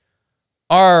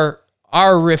are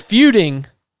refuting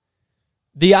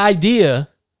the idea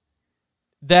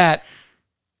that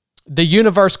the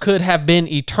universe could have been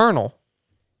eternal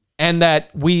and that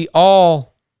we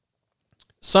all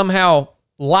somehow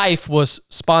life was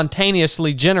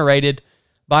spontaneously generated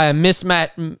by a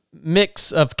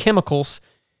mix of chemicals,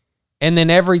 and then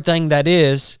everything that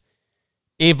is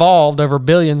evolved over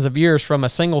billions of years from a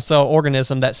single cell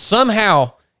organism that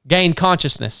somehow gained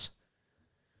consciousness.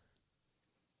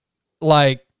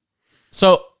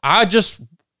 So I just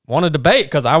want to debate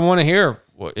because I want to hear,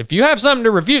 if you have something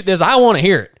to refute this, I want to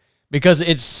hear it because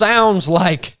it sounds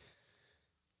like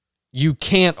you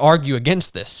can't argue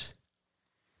against this.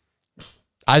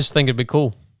 I just think it'd be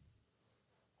cool.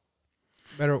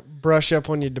 Better brush up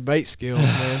on your debate skills,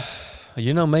 man.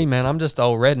 You know me, man. I'm just an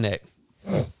old redneck.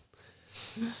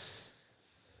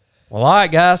 Well, all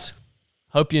right, guys.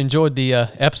 Hope you enjoyed the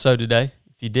episode today.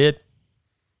 If you did,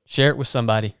 share it with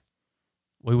somebody.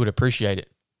 We would appreciate it.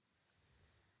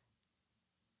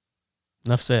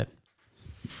 Enough said.